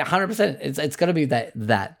 I mean, 100%. It's got to be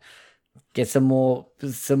that. Get some more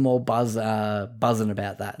buzzing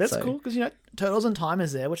about that. That's cool because Turtles in Time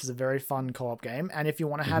is there, which is a very fun co-op game. And if you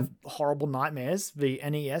want to have horrible nightmares, the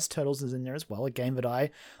NES Turtles is in there as well. A game that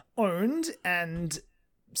I owned and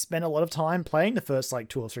spent a lot of time playing the first like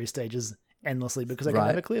 2 or 3 stages endlessly because I could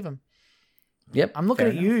never clear them. Yep. I'm looking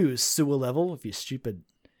at you, sewer level, with your stupid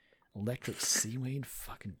electric seaweed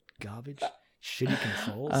fucking garbage, shitty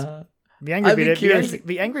controls. The angry I'd be video, curious.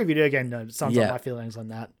 the angry video game though sums Yeah. up my feelings on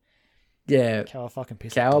that. Yeah. Cow fucking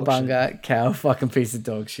piece of dog shit. Cowabunga, cow fucking piece of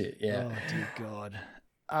dog shit. Yeah. Oh dear God.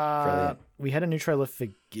 Brilliant. We had a new trailer for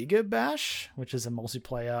Giga Bash, which is a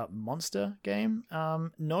multiplayer monster game.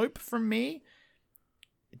 Nope from me.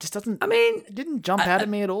 It just doesn't. I mean, It didn't jump out at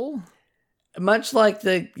me at all. much like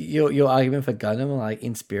your argument for Gundam, like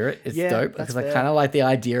in spirit, it's Yeah, dope that's because I fair. kind of like the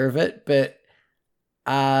idea of it, but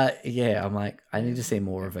yeah, I'm like, I need to see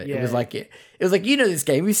more of it. It was Yeah. like this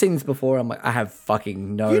game, we've seen this before. I'm like, I have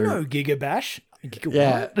fucking no. You know Giga Bash. Giga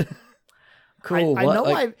Yeah. what? Cool. I what? know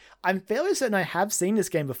Like, I'm fairly certain I have seen this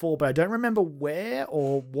game before, but I don't remember where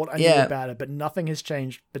or what I knew Yeah. about it. But nothing has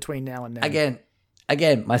changed between now and then.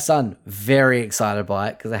 again, my son very excited by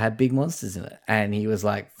it because I had big monsters in it, and he was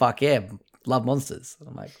like, "Fuck yeah, love monsters." And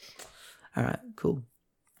I'm like, "All right, cool."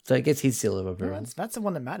 So it gets his seal of Well, approval. that's the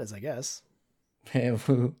one that matters, I guess.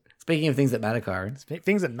 Speaking of things that matter, Kyron.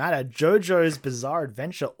 Things that matter. JoJo's Bizarre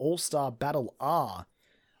Adventure All-Star Battle R,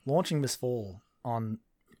 launching this fall on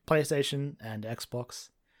PlayStation and Xbox.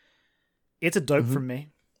 It's a dope from me.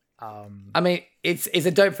 I mean, it's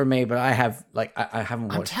a dope for me, but I have I haven't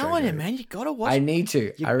watched. I'm telling JoJo. you, man, you gotta watch. I need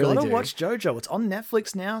to. You I really gotta do. watch JoJo. It's on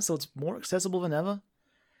Netflix now, so it's more accessible than ever.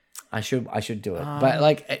 I should do it. But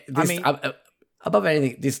like, this, mean- above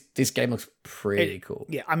anything, this game looks pretty cool.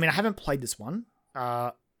 Yeah, I mean, I haven't played this one.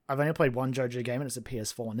 I've only played one JoJo game, and it's a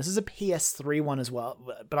PS4 one. This is a PS3 one as well.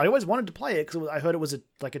 But I always wanted to play it because I heard it was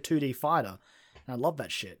like a 2D fighter, and I love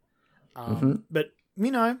that shit. But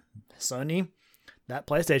you know, Sony, that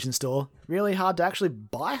PlayStation Store, really hard to actually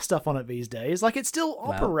buy stuff on it these days. Like it still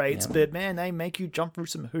operates, yeah. but man, they make you jump through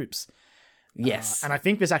some hoops. Yes, And I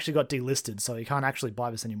think this actually got delisted, so you can't actually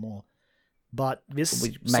buy this anymore. But this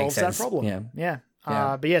Which makes solves sense. that problem. Yeah. Yeah.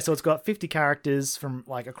 Yeah. But yeah, so it's got 50 characters from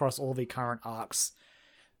like across all the current arcs.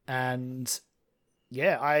 And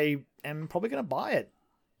yeah, I am probably going to buy it.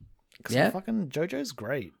 Because Yeah. fucking JoJo's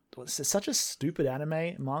great. It's such a stupid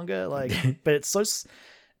anime manga, like, but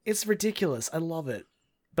it's ridiculous. I love it.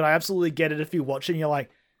 But I absolutely get it if you watch it and you're like,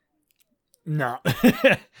 nah.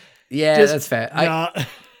 yeah, Just- that's fair. nah.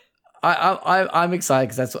 I'm excited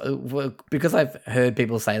because I've heard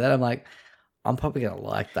people say that. I'm like, I'm probably gonna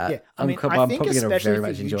like that. Yeah, I I'm mean, probably I think gonna especially very for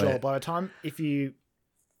much you, enjoy Joel, it. by the time if you're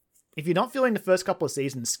not feeling the first couple of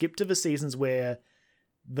seasons, skip to the seasons where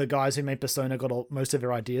the guys who made Persona got most of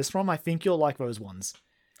their ideas from. I think you'll like those ones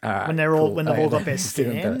All right, when they've cool. all got their Let's do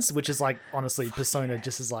that. stands, which is like honestly, Persona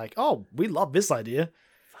just is like, oh, we love this idea.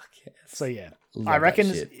 Yes. So yeah, Love I that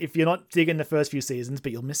reckon shit. if you're not digging the first few seasons,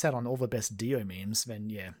 but you'll miss out on all the best Dio memes, then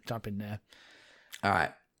yeah, jump in there. All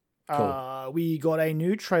right, cool. We got a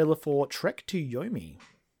new trailer for Trek to Yomi.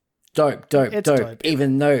 Dope. It's dope.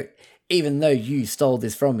 Even though you stole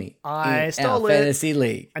this from me, I in stole our it. fantasy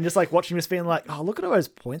league. And just like watching this being like, oh, look at all those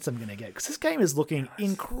points I'm going to get. Because this game is looking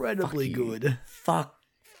incredibly Fuck you. good.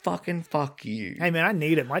 Fuck you. Hey, man, I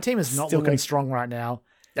need it. My team is not Still looking make- strong right now.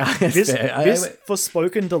 That's This fair.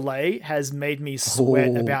 Forspoken delay has made me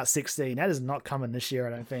sweat Ooh. about 16. That is not coming this year, I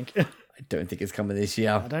don't think. I don't think it's coming this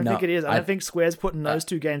year. I don't think it is. I don't think Square's putting those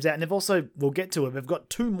two games out. And they've also, we'll get to it, they've got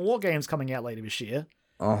 2 more games coming out later this year.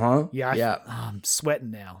 Yeah, I'm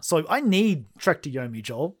sweating now. So I need Trek to Yomi,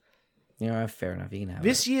 Joel. Yeah, fair enough. You can have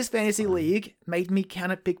This it. year's Fantasy League made me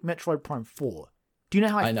counterpick Metroid Prime 4. Do you know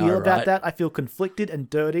how I I know, feel about right? that? I feel conflicted and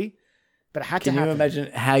dirty, but it had Can to you happen.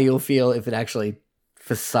 imagine how you'll feel if it actually,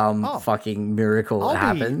 for some fucking miracle,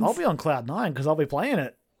 happens? I'll be on cloud 9 because I'll be playing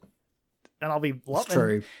it. And I'll be loving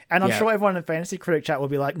true. And I'm Yeah. sure everyone in Fantasy Critic chat will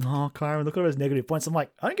be like, oh, Kyron, look at those negative points. I'm like,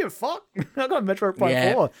 I don't give a fuck. I got Metroid Prime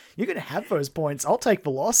Yeah. 4. You can have those points. I'll take the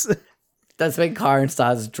loss. That's when Kyron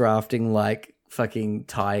starts drafting like fucking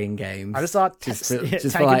tie-in games. I just start Just tanking,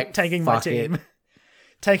 for, like, tanking my fuck it. team.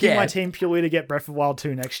 Taking Yeah. my team purely to get Breath of the Wild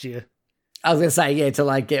 2 next year. I was gonna say to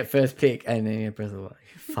like get first pick and then Breath of the Wild.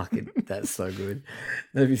 Fucking, that's so good.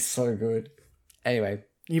 That'd be so good. Anyway,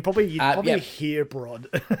 You probably yeah. hear Broad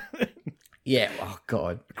yeah. Oh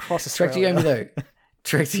god, across Trek to Australia. Yomi though.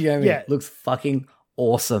 Trek to Yomi Yeah. looks fucking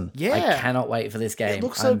awesome. Yeah. I cannot wait for this game.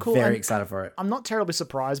 looks so I'm cool, very and- excited for it. I'm not terribly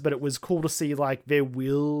surprised, but it was cool to see like there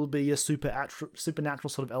will be a supernatural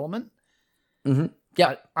sort of element.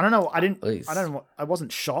 Yeah, I don't know. I didn't. Please. I don't know. I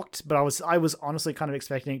wasn't shocked, but I was honestly kind of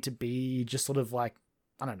expecting it to be just sort of like,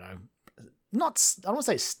 I don't know, I don't want to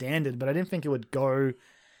say standard, but I didn't think it would go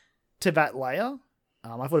to that layer. I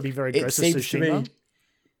thought it'd be very Ghost of Tsushima.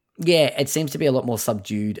 Yeah, it seems to be a lot more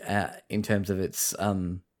subdued in terms of its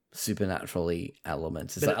supernaturally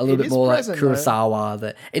elements. It's But like a little it bit is more like present, though. Kurosawa.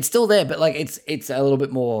 That it's still there, but like it's a little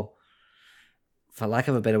bit more, for lack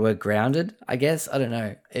of a better word, grounded. I guess I don't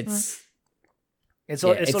know. It's It's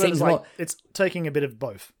Yeah, it's it sort of seems like more- it's taking a bit of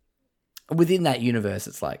both. within that universe,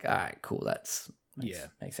 it's like, all right, cool,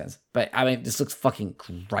 makes sense. But I mean, this looks fucking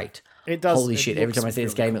great. It does. Holy it shit! Every looks time I see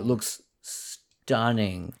this really game, cool. it looks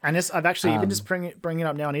stunning. And this, I've actually even just bringing it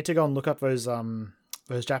up now. I need to go and look up those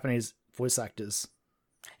Japanese voice actors.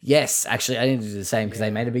 Yes, actually, I need to do the same because they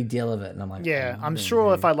made a big deal of it, and I'm like, Yeah, I'm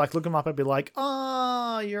sure if I like look them up, I'd be like,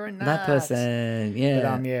 oh, you're in that person.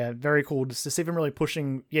 Yeah, But yeah, very cool. Just to see them really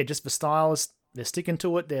pushing. Yeah, just the styles. They're sticking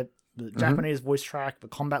to it. The Japanese voice track. The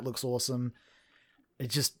combat looks awesome.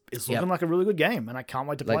 It's looking like a really good game, and I can't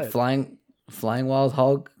wait to play like it. flying wild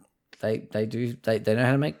hog. They know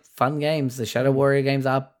how to make fun games. The Shadow Warrior games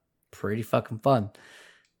are pretty fucking fun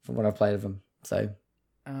from what I've played of them. So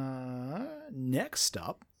next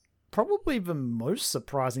up, probably the most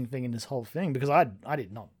surprising thing in this whole thing, because I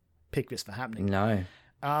did not pick this for happening. no,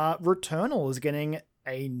 Returnal is getting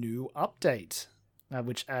a new update,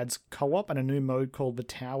 which adds co-op and a new mode called the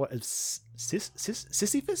Tower of Sisyphus.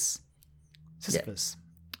 Sisyphus. Sisyphus.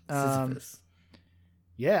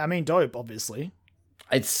 Yeah, I mean, dope, obviously.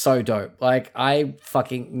 It's so dope. Like I have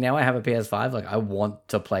a PS5. Like I want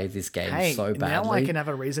to play this game so badly. Now I can have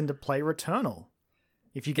a reason to play Returnal.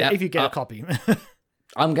 If you get a copy.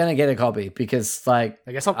 I'm gonna get a copy because like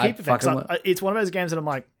I guess I'll keep it. fucking It's one of those games that I'm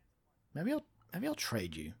like, maybe I'll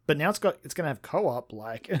trade you. But now it's gonna have co-op.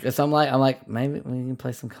 Like, because I'm like maybe we can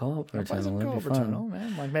play some co-op. play some Returnal. co-op It'd be fun. Returnal,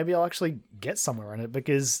 man. Like maybe I'll actually get somewhere in it,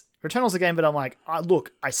 because Returnal's a game that I'm like,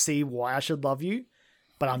 look, I see why I should love you,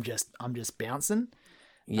 but I'm just bouncing.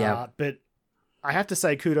 Yeah, but I have to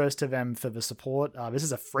say kudos to them for the support. This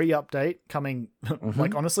is a free update coming,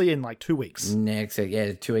 like honestly, in like 2 weeks. next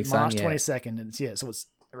 2 weeks. March time, 22nd, and so it's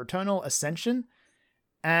Returnal Ascension,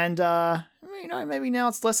 and maybe now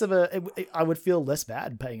it's less of I would feel less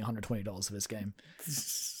bad paying $120 for this game.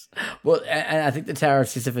 Well, and I think the Tower of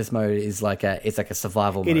Sisyphus mode is like it's like a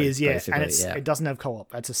survival mode. It is, yeah, basically, and it doesn't have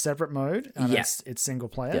co-op. It's a separate mode, and it's single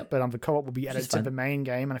player. Yep. But the co-op will be added to fun. the main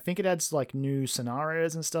game, and I think it adds like new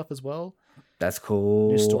scenarios and stuff as well, That's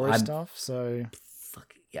cool. new story stuff. So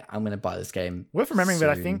Fuck yeah, I'm gonna buy this game. worth remembering that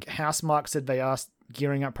I soon. think Housemarque said they are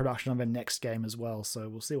gearing up production on their next game as well. So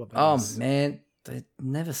we'll see what that Oh is. man, they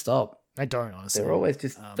never stop. They don't, honestly. They're always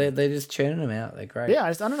just they're just churning them out. They're great. Yeah,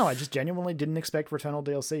 I don't know. I just genuinely didn't expect Returnal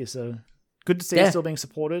DLC. So good to see it still being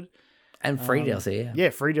supported. And free DLC. Yeah. Yeah,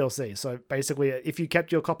 free DLC. So basically, if you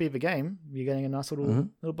kept your copy of the game, you're getting a nice little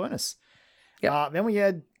bonus. Yep. Then we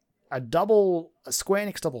had a Square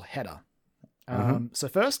Enix double header. So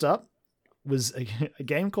first up was a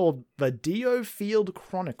game called the Dio Field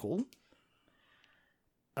Chronicle.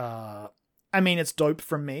 I mean, it's dope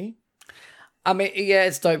from me. I mean, yeah,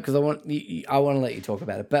 it's dope because I want to let you talk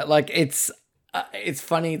about it, but like it's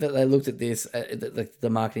funny that they looked at this, the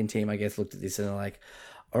marketing team, I guess, looked at this and they're like,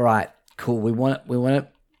 all right, cool, we got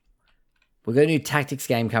a new tactics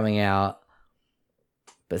game coming out,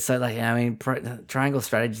 but so like, I mean, Triangle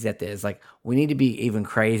Strategies out there is like, we need to be even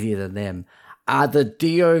crazier than them. The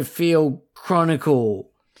Dio Field Chronicle.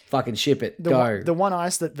 Fucking ship it. Go.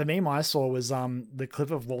 The meme I saw was the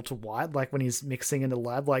clip of Walter White, like when he's mixing in the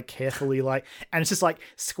lab, like carefully, like, and it's just like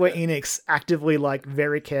Square Enix actively, like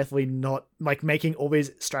very carefully, not like making all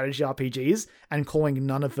these strategy RPGs and calling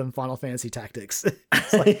none of them Final Fantasy Tactics.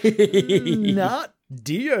 It's like not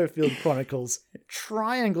Dio Field Chronicles,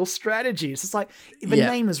 Triangle Strategy. It's just like the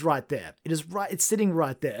name is right there. It is right. It's sitting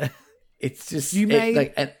right there. It's just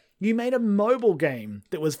You made a mobile game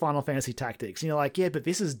that was Final Fantasy Tactics. And you're like, yeah, but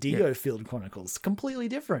this is Dio Field Chronicles. Completely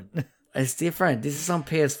different. It's different. This is on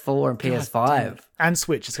PS4 and PS5. And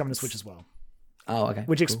Switch. It's coming to Switch as well. Oh, okay.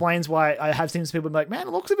 Which explains why I have seen some people be like, man,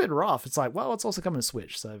 it looks a bit rough. It's like, well, it's also coming to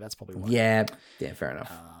Switch. So that's probably why. Yeah, fair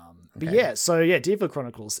enough. But yeah, so yeah, Dio Field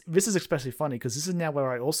Chronicles. This is especially funny because this is now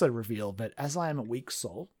where I also reveal that as I am a weak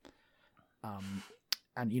soul, and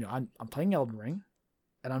I'm playing Elden Ring,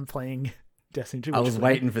 and I'm playing Destiny 2. I was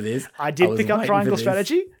waiting for this. I did pick up Triangle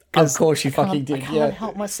Strategy. Of course you fucking did. I can't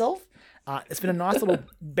help myself. It's been a nice little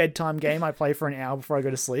bedtime game I play for an hour before I go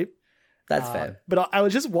to sleep. That's fair. But I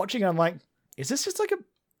was just watching and I'm like, is this just like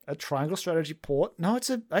a Triangle Strategy port? No,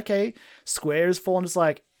 it's Square has fallen. It's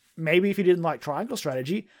like, maybe if you didn't like Triangle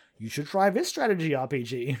Strategy, you should try this strategy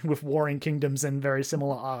RPG with warring kingdoms and very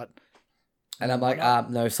similar art. And I'm like,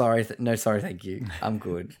 no, sorry, thank you. I'm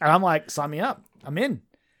good. And I'm like, sign me up. I'm in.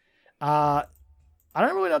 I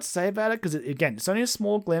don't really know what to say about it because, again, it's only a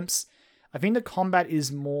small glimpse. I think the combat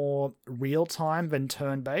is more real-time than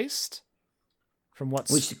turn-based.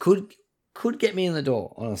 Which could get me in the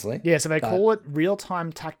door, honestly. Yeah, so they call it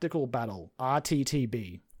Real-Time Tactical Battle,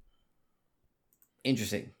 RTTB.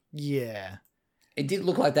 Interesting. Yeah. It did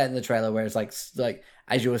look like that in the trailer where it's like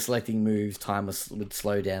as you were selecting moves, time would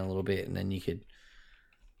slow down a little bit and then you could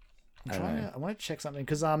I want to check something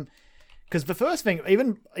because the first thing,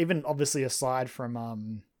 even obviously aside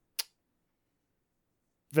from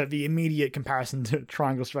the immediate comparison to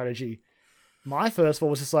Triangle Strategy, my first thought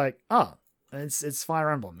was just like, oh, it's Fire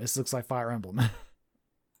Emblem. This looks like Fire Emblem.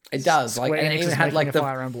 It does. Square Like, and Enix it is even had making like a the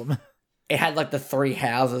Fire Emblem. It had like the 3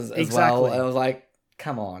 houses as Exactly. well. And I was like,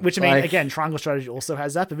 come on. Which I mean, Like, again, Triangle Strategy also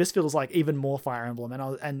has that, but this feels like even more Fire Emblem.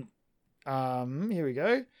 Here we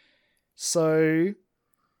go. So,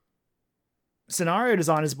 scenario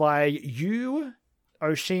design is by Yu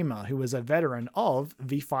Oshima, who was a veteran of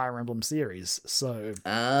the Fire Emblem series. So,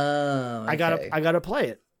 oh, okay. I gotta play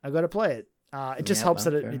it. It just Yeah, helps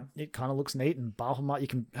that fair. it kind of looks neat, and Bahamut, you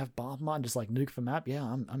can have Bahamut and just like nuke the map. Yeah,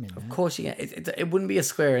 I'm in there. Of course, yeah. It wouldn't be a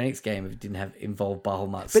Square Enix game if it didn't involve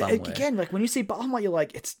Bahamut But somewhere. again, like when you see Bahamut, you're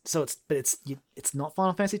like, it's not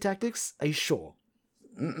Final Fantasy Tactics. Are you sure?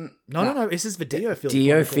 No. This is the Diofield.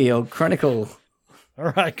 Diofield Chronicle.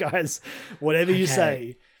 All right, guys. Whatever you Okay.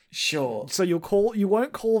 say. Sure. So you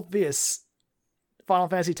won't call this Final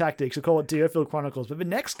Fantasy Tactics. You'll call it Diofield Chronicles. But the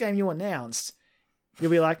next game you announced,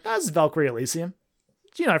 you'll be like, "That's Valkyrie Elysium."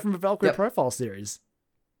 From the Valkyrie Yep. Profile series.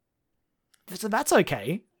 So that's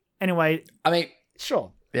okay. Anyway, I mean,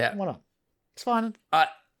 sure. yeah. Why not? It's fine.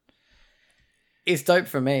 It's dope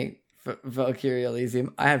for me, for Valkyrie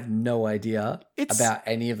Elysium. I have no idea It's- about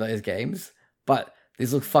any of those games, but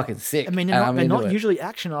these look fucking sick. I mean, and they're I'm not into it. usually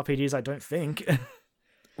action RPGs, I don't think.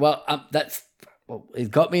 Well, it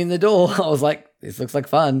got me in the door. I was like, this looks like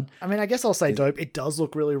fun. I mean, I guess I'll say dope. It does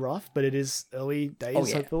look really rough, but it is early days, Oh,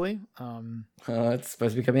 yeah. hopefully. It's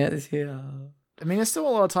supposed to be coming out this year. I mean, there's still a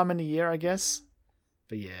lot of time in the year, I guess.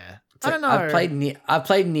 But yeah. I don't know. I've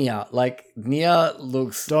played Nier. Like, Nier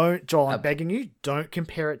looks... Don't, Joel, I'm begging you, don't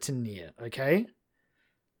compare it to Nier, okay?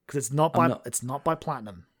 Because it's not by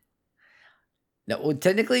Platinum. No, well,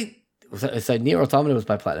 technically... So Nier Automata was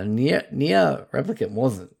by Platinum. Nier Replicant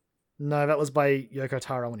wasn't. No, that was by Yoko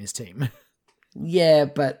Taro and his team. Yeah,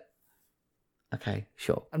 but... Okay,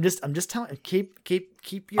 sure. I'm just telling. Keep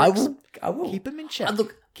your. I will. Keep them in check.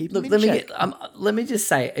 Look, keep Look, them in check. let me just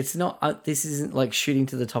say, it's not. This isn't like shooting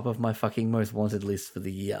to the top of my fucking most wanted list for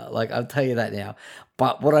the year. Like, I'll tell you that now.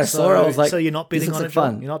 But what I saw, I was like, so you're not this bidding looks on like it, Joel?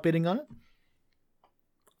 fun. You're not bidding on it.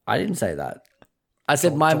 I didn't say that. I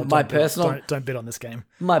said Joel, my don't personal don't bid on this game.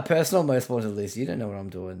 my personal most wanted list. You don't know what I'm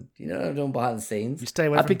doing. You know what I'm doing behind the scenes. You stay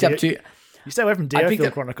away I from picked up two. You stay away from I picked Diofield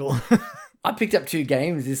up- Chronicle. I picked up 2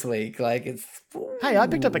 games this week. Like, it's. Hey, I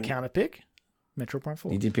picked up a counter pick. Metro Prime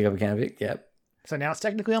 4. You did pick up a Canopy? Yep. So now it's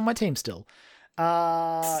technically on my team still.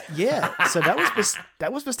 Yeah. So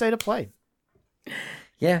that was the state of play.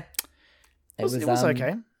 Yeah. It was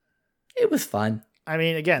okay. It was fun. I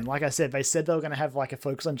mean, again, like I said, they said they were going to have like a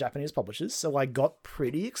focus on Japanese publishers, so I got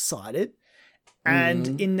pretty excited.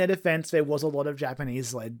 And in their defense, there was a lot of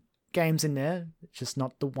Japanese-led games in there, just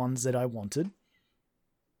not the ones that I wanted.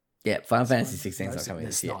 Yeah, Final Fantasy 16 is No, not coming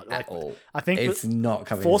it's this year not, at like, all. I think It's not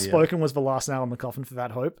coming this year. Forspoken was the last nail in the coffin for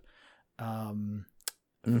that hope.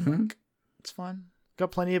 Mm-hmm. It's fine. I've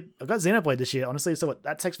got Xenoblade this year, honestly, so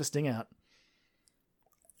that takes the sting out.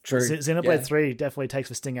 True. Xenoblade Yeah. 3 definitely takes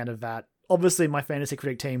the sting out of that. Obviously, my Fantasy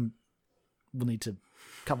Critic team will need to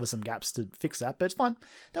cover some gaps to fix that, but it's fine.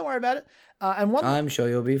 Don't worry about it. And I'm sure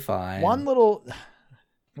you'll be fine. one little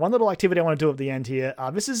activity I want to do at the end here.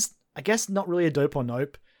 This is, I guess, not really a dope or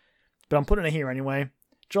nope, but I'm putting it here anyway.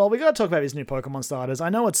 Joel, we got to talk about these new Pokemon starters. I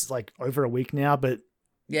know it's like over a week now, but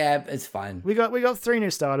Yeah, it's fine. we got 3 new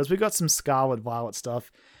starters. We got some Scarlet Violet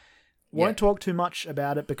stuff. Won't talk too much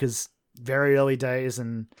about it because very early days,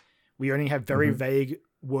 and we only have very vague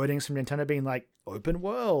wordings from Nintendo being like open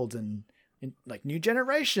world and like new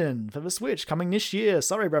generation for the Switch coming this year.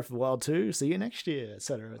 Sorry, Breath of the Wild 2. See you next year,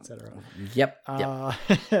 etc., etc. Yep.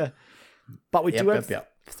 But we do have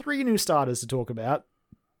Yep. 3 new starters to talk about.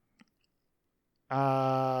 And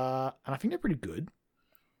I think they're pretty good.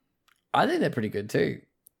 I think they're pretty good too.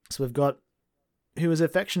 So we've got who has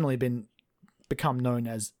affectionately become known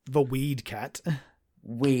as the Weed Cat.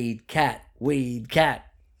 Weed cat.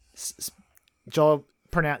 Joel,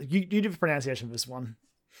 you do the pronunciation of this one.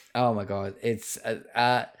 Oh my god, it's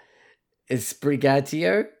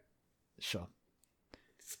Sprigatio. Sure.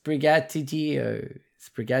 Sprigatio.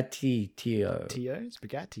 Tio?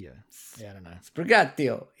 Spaghettio. Yeah, I don't know.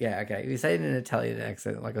 Sprigatio. Yeah, okay. You say it in an Italian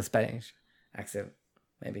accent, like a Spanish accent,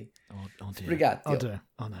 maybe. Oh dear. Sprigatio. Oh dear.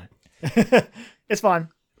 Oh no. It's fine.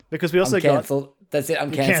 Because we also I'm cancelled. That's it.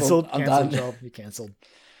 I'm cancelled. I'm cancelled, done. Joel. You're cancelled.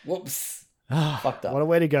 Whoops. Fucked Fucked up. What a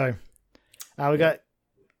way to go. We got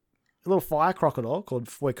a little fire crocodile called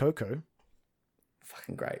Fuecoco.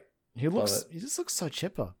 Fucking great. He Love just looks so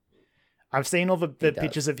chipper. I've seen all the does.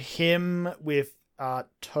 pictures of him with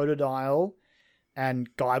Totodile, and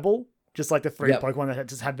Guyball. Just like the three Yep. Pokemon that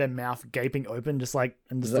just have their mouth gaping open, just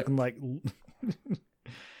looking like.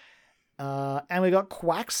 And we got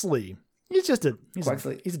Quaxley. He's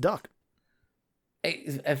a duck.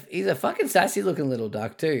 He's a fucking sassy looking little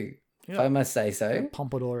duck too, if I must say so.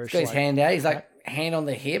 Pompadour. He's got his hand out. He's like hand on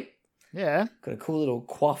the hip. Yeah. Got a cool little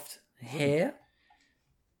coiffed hair.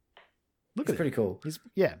 Look It's at pretty cool.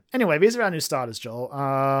 Anyway, these are our new starters,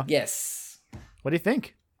 Joel. Yes. What do you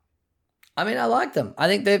think? I mean, I like them. I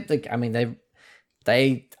think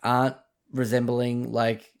they aren't resembling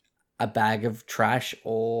like a bag of trash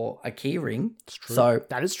or a key ring. It's true. So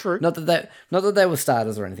that is true. not that they were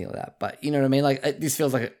starters or anything like that, but you know what I mean. Like this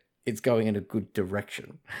feels like it's going in a good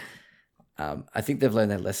direction. I think they've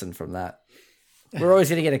learned their lesson from that. We're always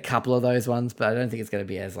going to get a couple of those ones, but I don't think it's going to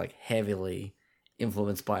be as like heavily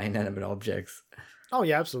influenced by inanimate objects. Oh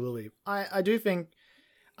yeah, absolutely. I do think.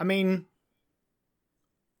 I mean,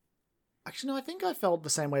 actually, no. I think I felt the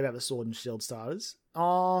same way about the Sword and Shield starters.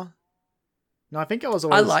 No, I think I was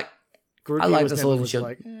always. Grookey I like was the never Sword and was Shield.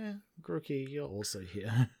 like, Grookey, you're also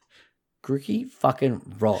here. Grookey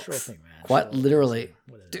fucking rocks. Sure thing, man. Quite Sure. literally.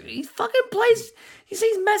 Whatever. Dude, he fucking plays. You see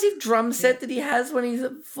his massive drum set that he has when he's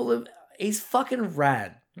full of. He's fucking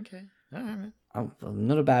rad. Okay. All right, man. I'm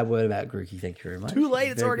not a bad word about Grookey. Thank you very much. Too late.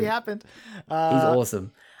 He's It's very already good. happened. He's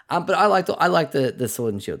awesome. But I like the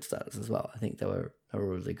Sword and Shield starters as well. I think they were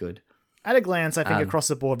really good. At a glance, I think across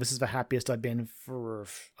the board, this is the happiest I've been for,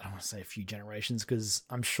 I don't want to say a few generations, because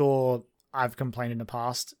I'm sure I've complained in the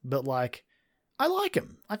past, but like, I like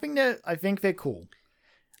them. I think they're cool.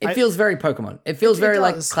 It feels very Pokemon. It feels very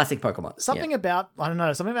like does. classic Pokemon. Something about, I don't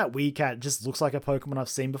know, something about WeeCat just looks like a Pokemon I've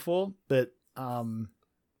seen before, but It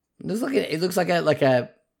looks like a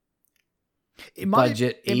it might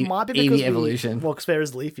budget it might be Eevee because evolution. Well, because there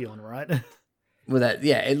is Leafeon, right? with that.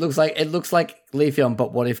 Yeah, it looks like Leafeon,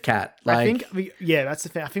 but what if cat? Like, I think, that's the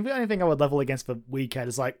thing. I think the only thing I would level against for WeeCat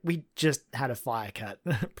is like, we just had a Fire Cat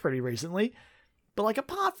pretty recently, but like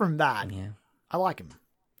apart from that, yeah. I like him.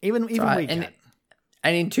 Even right. WeeCat.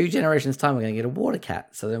 And in 2 generations' time, we're going to get a water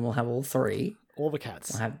cat. So then we'll have all 3. All the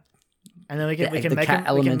cats. We'll have, And then we can the make cat him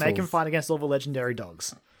elementals. fight against all the legendary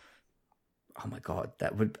dogs. oh my god,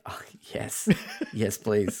 that would yes, yes,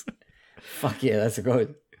 please. Fuck yeah, that's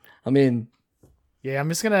good. I mean, Yeah, I'm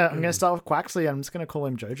gonna start with Quaxley. I'm just gonna call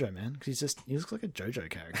him JoJo, man, because he looks like a JoJo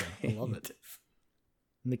character. I love it.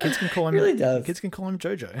 And the kids can call him. Really does. The kids can call him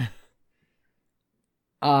JoJo.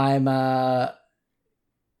 I'm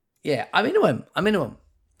into him. I'm into him.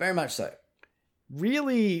 Very much so.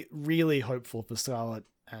 Really, really hopeful for Scarlet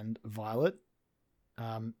and Violet.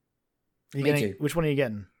 Me too. Which one are you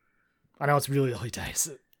getting? I know it's really early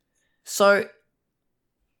days. So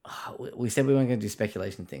we said we weren't going to do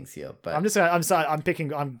speculation things here, but I'm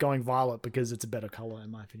going Violet because it's a better color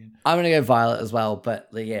in my opinion. I'm going to go Violet as well. But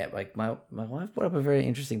yeah, like my wife brought up a very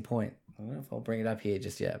interesting point. I don't know if I'll bring it up here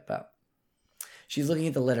just yet, but she's looking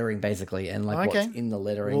at the lettering basically and like Okay. what's in the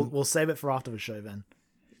lettering. We'll save it for after the show then.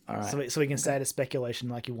 All right. So we can say it as speculation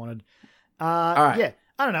like you wanted. All right. Yeah,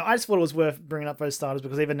 I don't know. I just thought it was worth bringing up those starters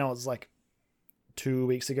because even though it was like 2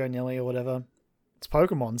 weeks ago nearly or whatever, it's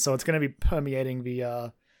Pokemon, so it's going to be permeating the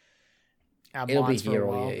our It'll be minds for here a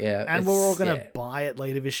all while. year, yeah. And we're all going to yeah. buy it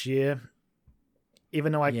later this year.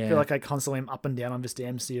 Even though I Yeah. feel like I constantly am up and down on this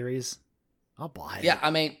damn series, I'll buy it. Yeah,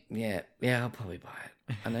 I mean, yeah, I'll probably buy it.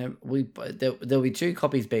 I know there'll be 2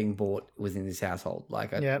 copies being bought within this household.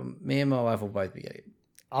 Like, Yeah. me and my wife will both be getting it.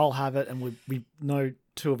 I'll have it, and we know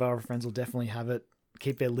 2 of our friends will definitely have it.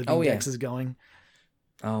 Keep their living yeah. dexes going.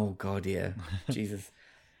 Oh god, yeah, Jesus.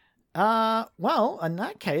 Well, in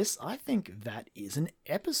that case, I think that is an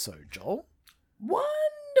episode, Joel.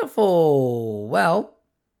 Wonderful. Well,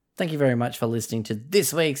 thank you very much for listening to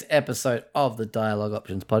this week's episode of the Dialogue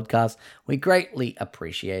Options podcast. We greatly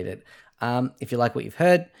appreciate it. If you like what you've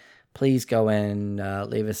heard, please go and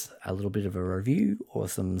leave us a little bit of a review or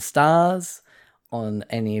some stars on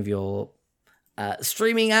any of your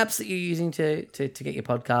streaming apps that you're using to get your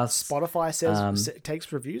podcasts. Spotify says it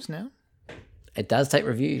takes reviews now. It does take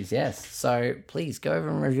reviews, yes. So please go over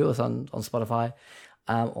and review us on Spotify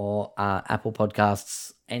or Apple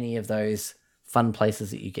Podcasts, any of those fun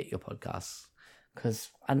places that you get your podcasts. Because,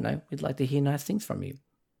 I don't know, we'd like to hear nice things from you.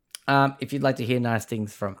 If you'd like to hear nice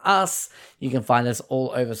things from us, you can find us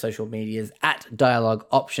all over social medias at Dialogue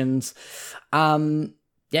Options.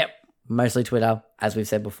 Mostly Twitter, as we've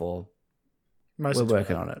said before. We're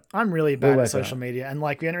working on it. I'm really bad working at social on it. media, and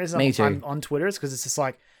like the only reason Me too. I'm on Twitter is because it's just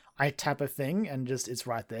like I tap a thing and just it's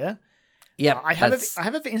right there. Yeah, I have it for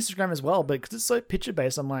Instagram as well, but because it's so picture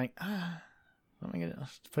based, I'm like, am I gonna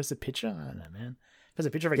post a picture? I don't know, man. There's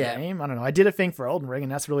a picture of a Yeah. game. I don't know. I did a thing for Elden Ring,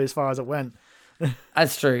 and that's really as far as it went.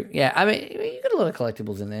 That's true. Yeah, I mean, you got a lot of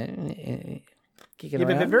collectibles in there. Kicking Yeah,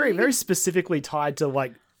 but they're around. very, very specifically tied to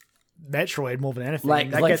like Metroid more than anything. Like,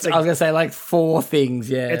 That like gets I was gonna say, like 4 things.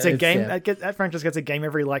 Yeah, it's a game yeah. that franchise gets a game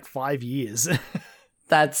every like 5 years.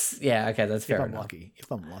 That's okay. That's fair if I'm enough. lucky.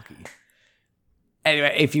 If I'm lucky.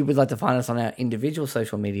 Anyway, if you would like to find us on our individual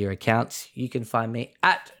social media accounts, you can find me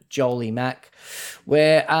at Jolie Mac,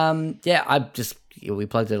 where we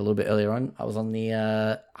plugged it a little bit earlier on. I was on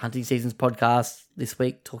the Hunting Seasons podcast this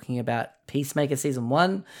week talking about Peacemaker Season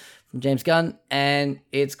 1 from James Gunn, and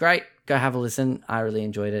it's great. Go have a listen. I really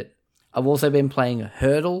enjoyed it. I've also been playing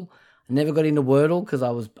Hurdle. I never got into Wordle because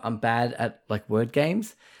I'm bad at like word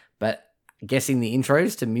games, but guessing the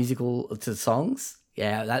intros to songs,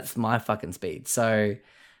 yeah, that's my fucking speed. So,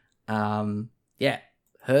 yeah,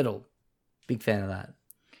 Hurdle, big fan of that.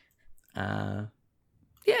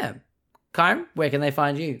 Yeah, Kyron, where can they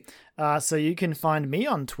find you? So you can find me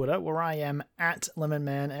on Twitter, where I am at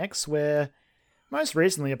LemonManX, where most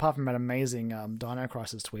recently, apart from that amazing Dino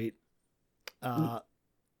Crisis tweet,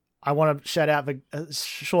 I want to shout out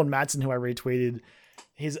Sean Madsen, who I retweeted.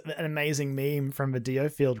 He's an amazing meme from the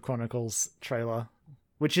Diofield Chronicles trailer,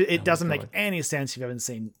 which it doesn't make any sense if you haven't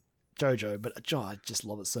seen JoJo, but I just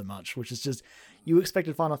love it so much, which is just, you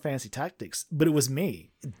expected Final Fantasy Tactics, but it was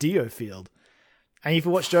me, Diofield. And if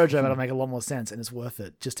you watch JoJo, that'll make a lot more sense, and it's worth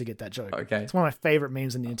it just to get that joke. Okay. It's one of my favorite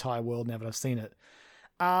memes in the entire world now that I've seen it.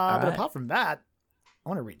 But apart from that, I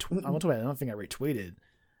want to talk about another thing I retweeted,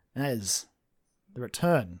 and that is the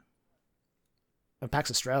return of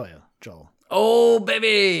PAX Australia, Joel. Oh,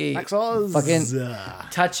 baby! PAX Oz! Fucking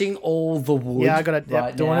touching all the wood. Yeah, I got it. Yep,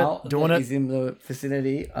 Right doing now it. Doing that it. is in the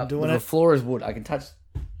vicinity. doing the it. floor is wood. I can touch.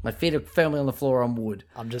 My feet are firmly on the floor on wood.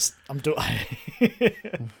 I'm doing.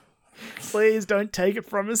 Please don't take it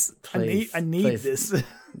from us. Please, I need please. this.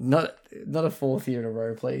 Not a 4th year in a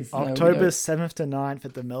row, please. No, we October don't. 7th to 9th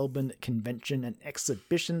at the Melbourne Convention and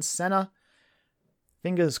Exhibition Centre.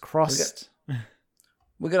 Fingers crossed.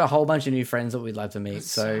 We've got a whole bunch of new friends that we'd love to meet.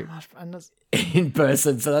 So much fun. It's in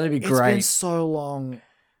person, so that'd be great. been so long.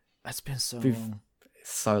 It's been so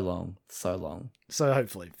long. So long. So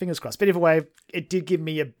hopefully, fingers crossed. But either way, it did give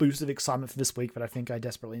me a boost of excitement for this week that I think I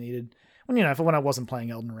desperately needed. For when I wasn't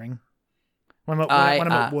playing Elden Ring. When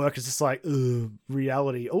I'm at work, it's just like,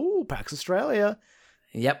 reality. Oh, PAX Australia.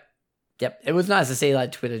 Yep. It was nice to see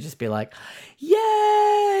like Twitter just be like,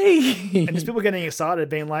 yay! And just people getting excited,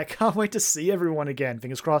 being like, can't wait to see everyone again.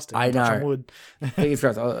 Fingers crossed. I Touch on know. wood. Fingers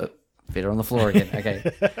crossed. Oh, feet are on the floor again.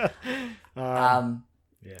 Okay. Yeah.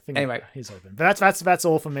 Anyway. He's open. But that's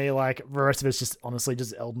all for me. Like, the rest of it's just honestly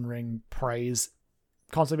just Elden Ring praise.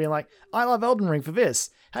 Constantly being like, I love Elden Ring for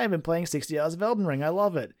this. Hey, I've been playing 60 hours of Elden Ring. I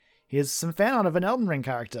love it. Here's some fan art of an Elden Ring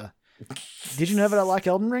character. Did you know that I like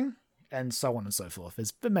Elden Ring? And so on and so forth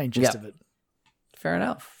is the main gist of it. Fair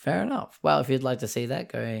enough. Well, if you'd like to see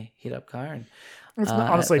that, go hit up Kyron. It's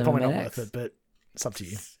honestly at probably not LemonX. worth it, but it's up to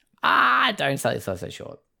you. Don't sell yourself so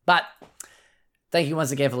short. But thank you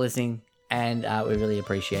once again for listening, and we really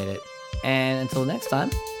appreciate it. And until next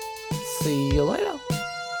time, see you later.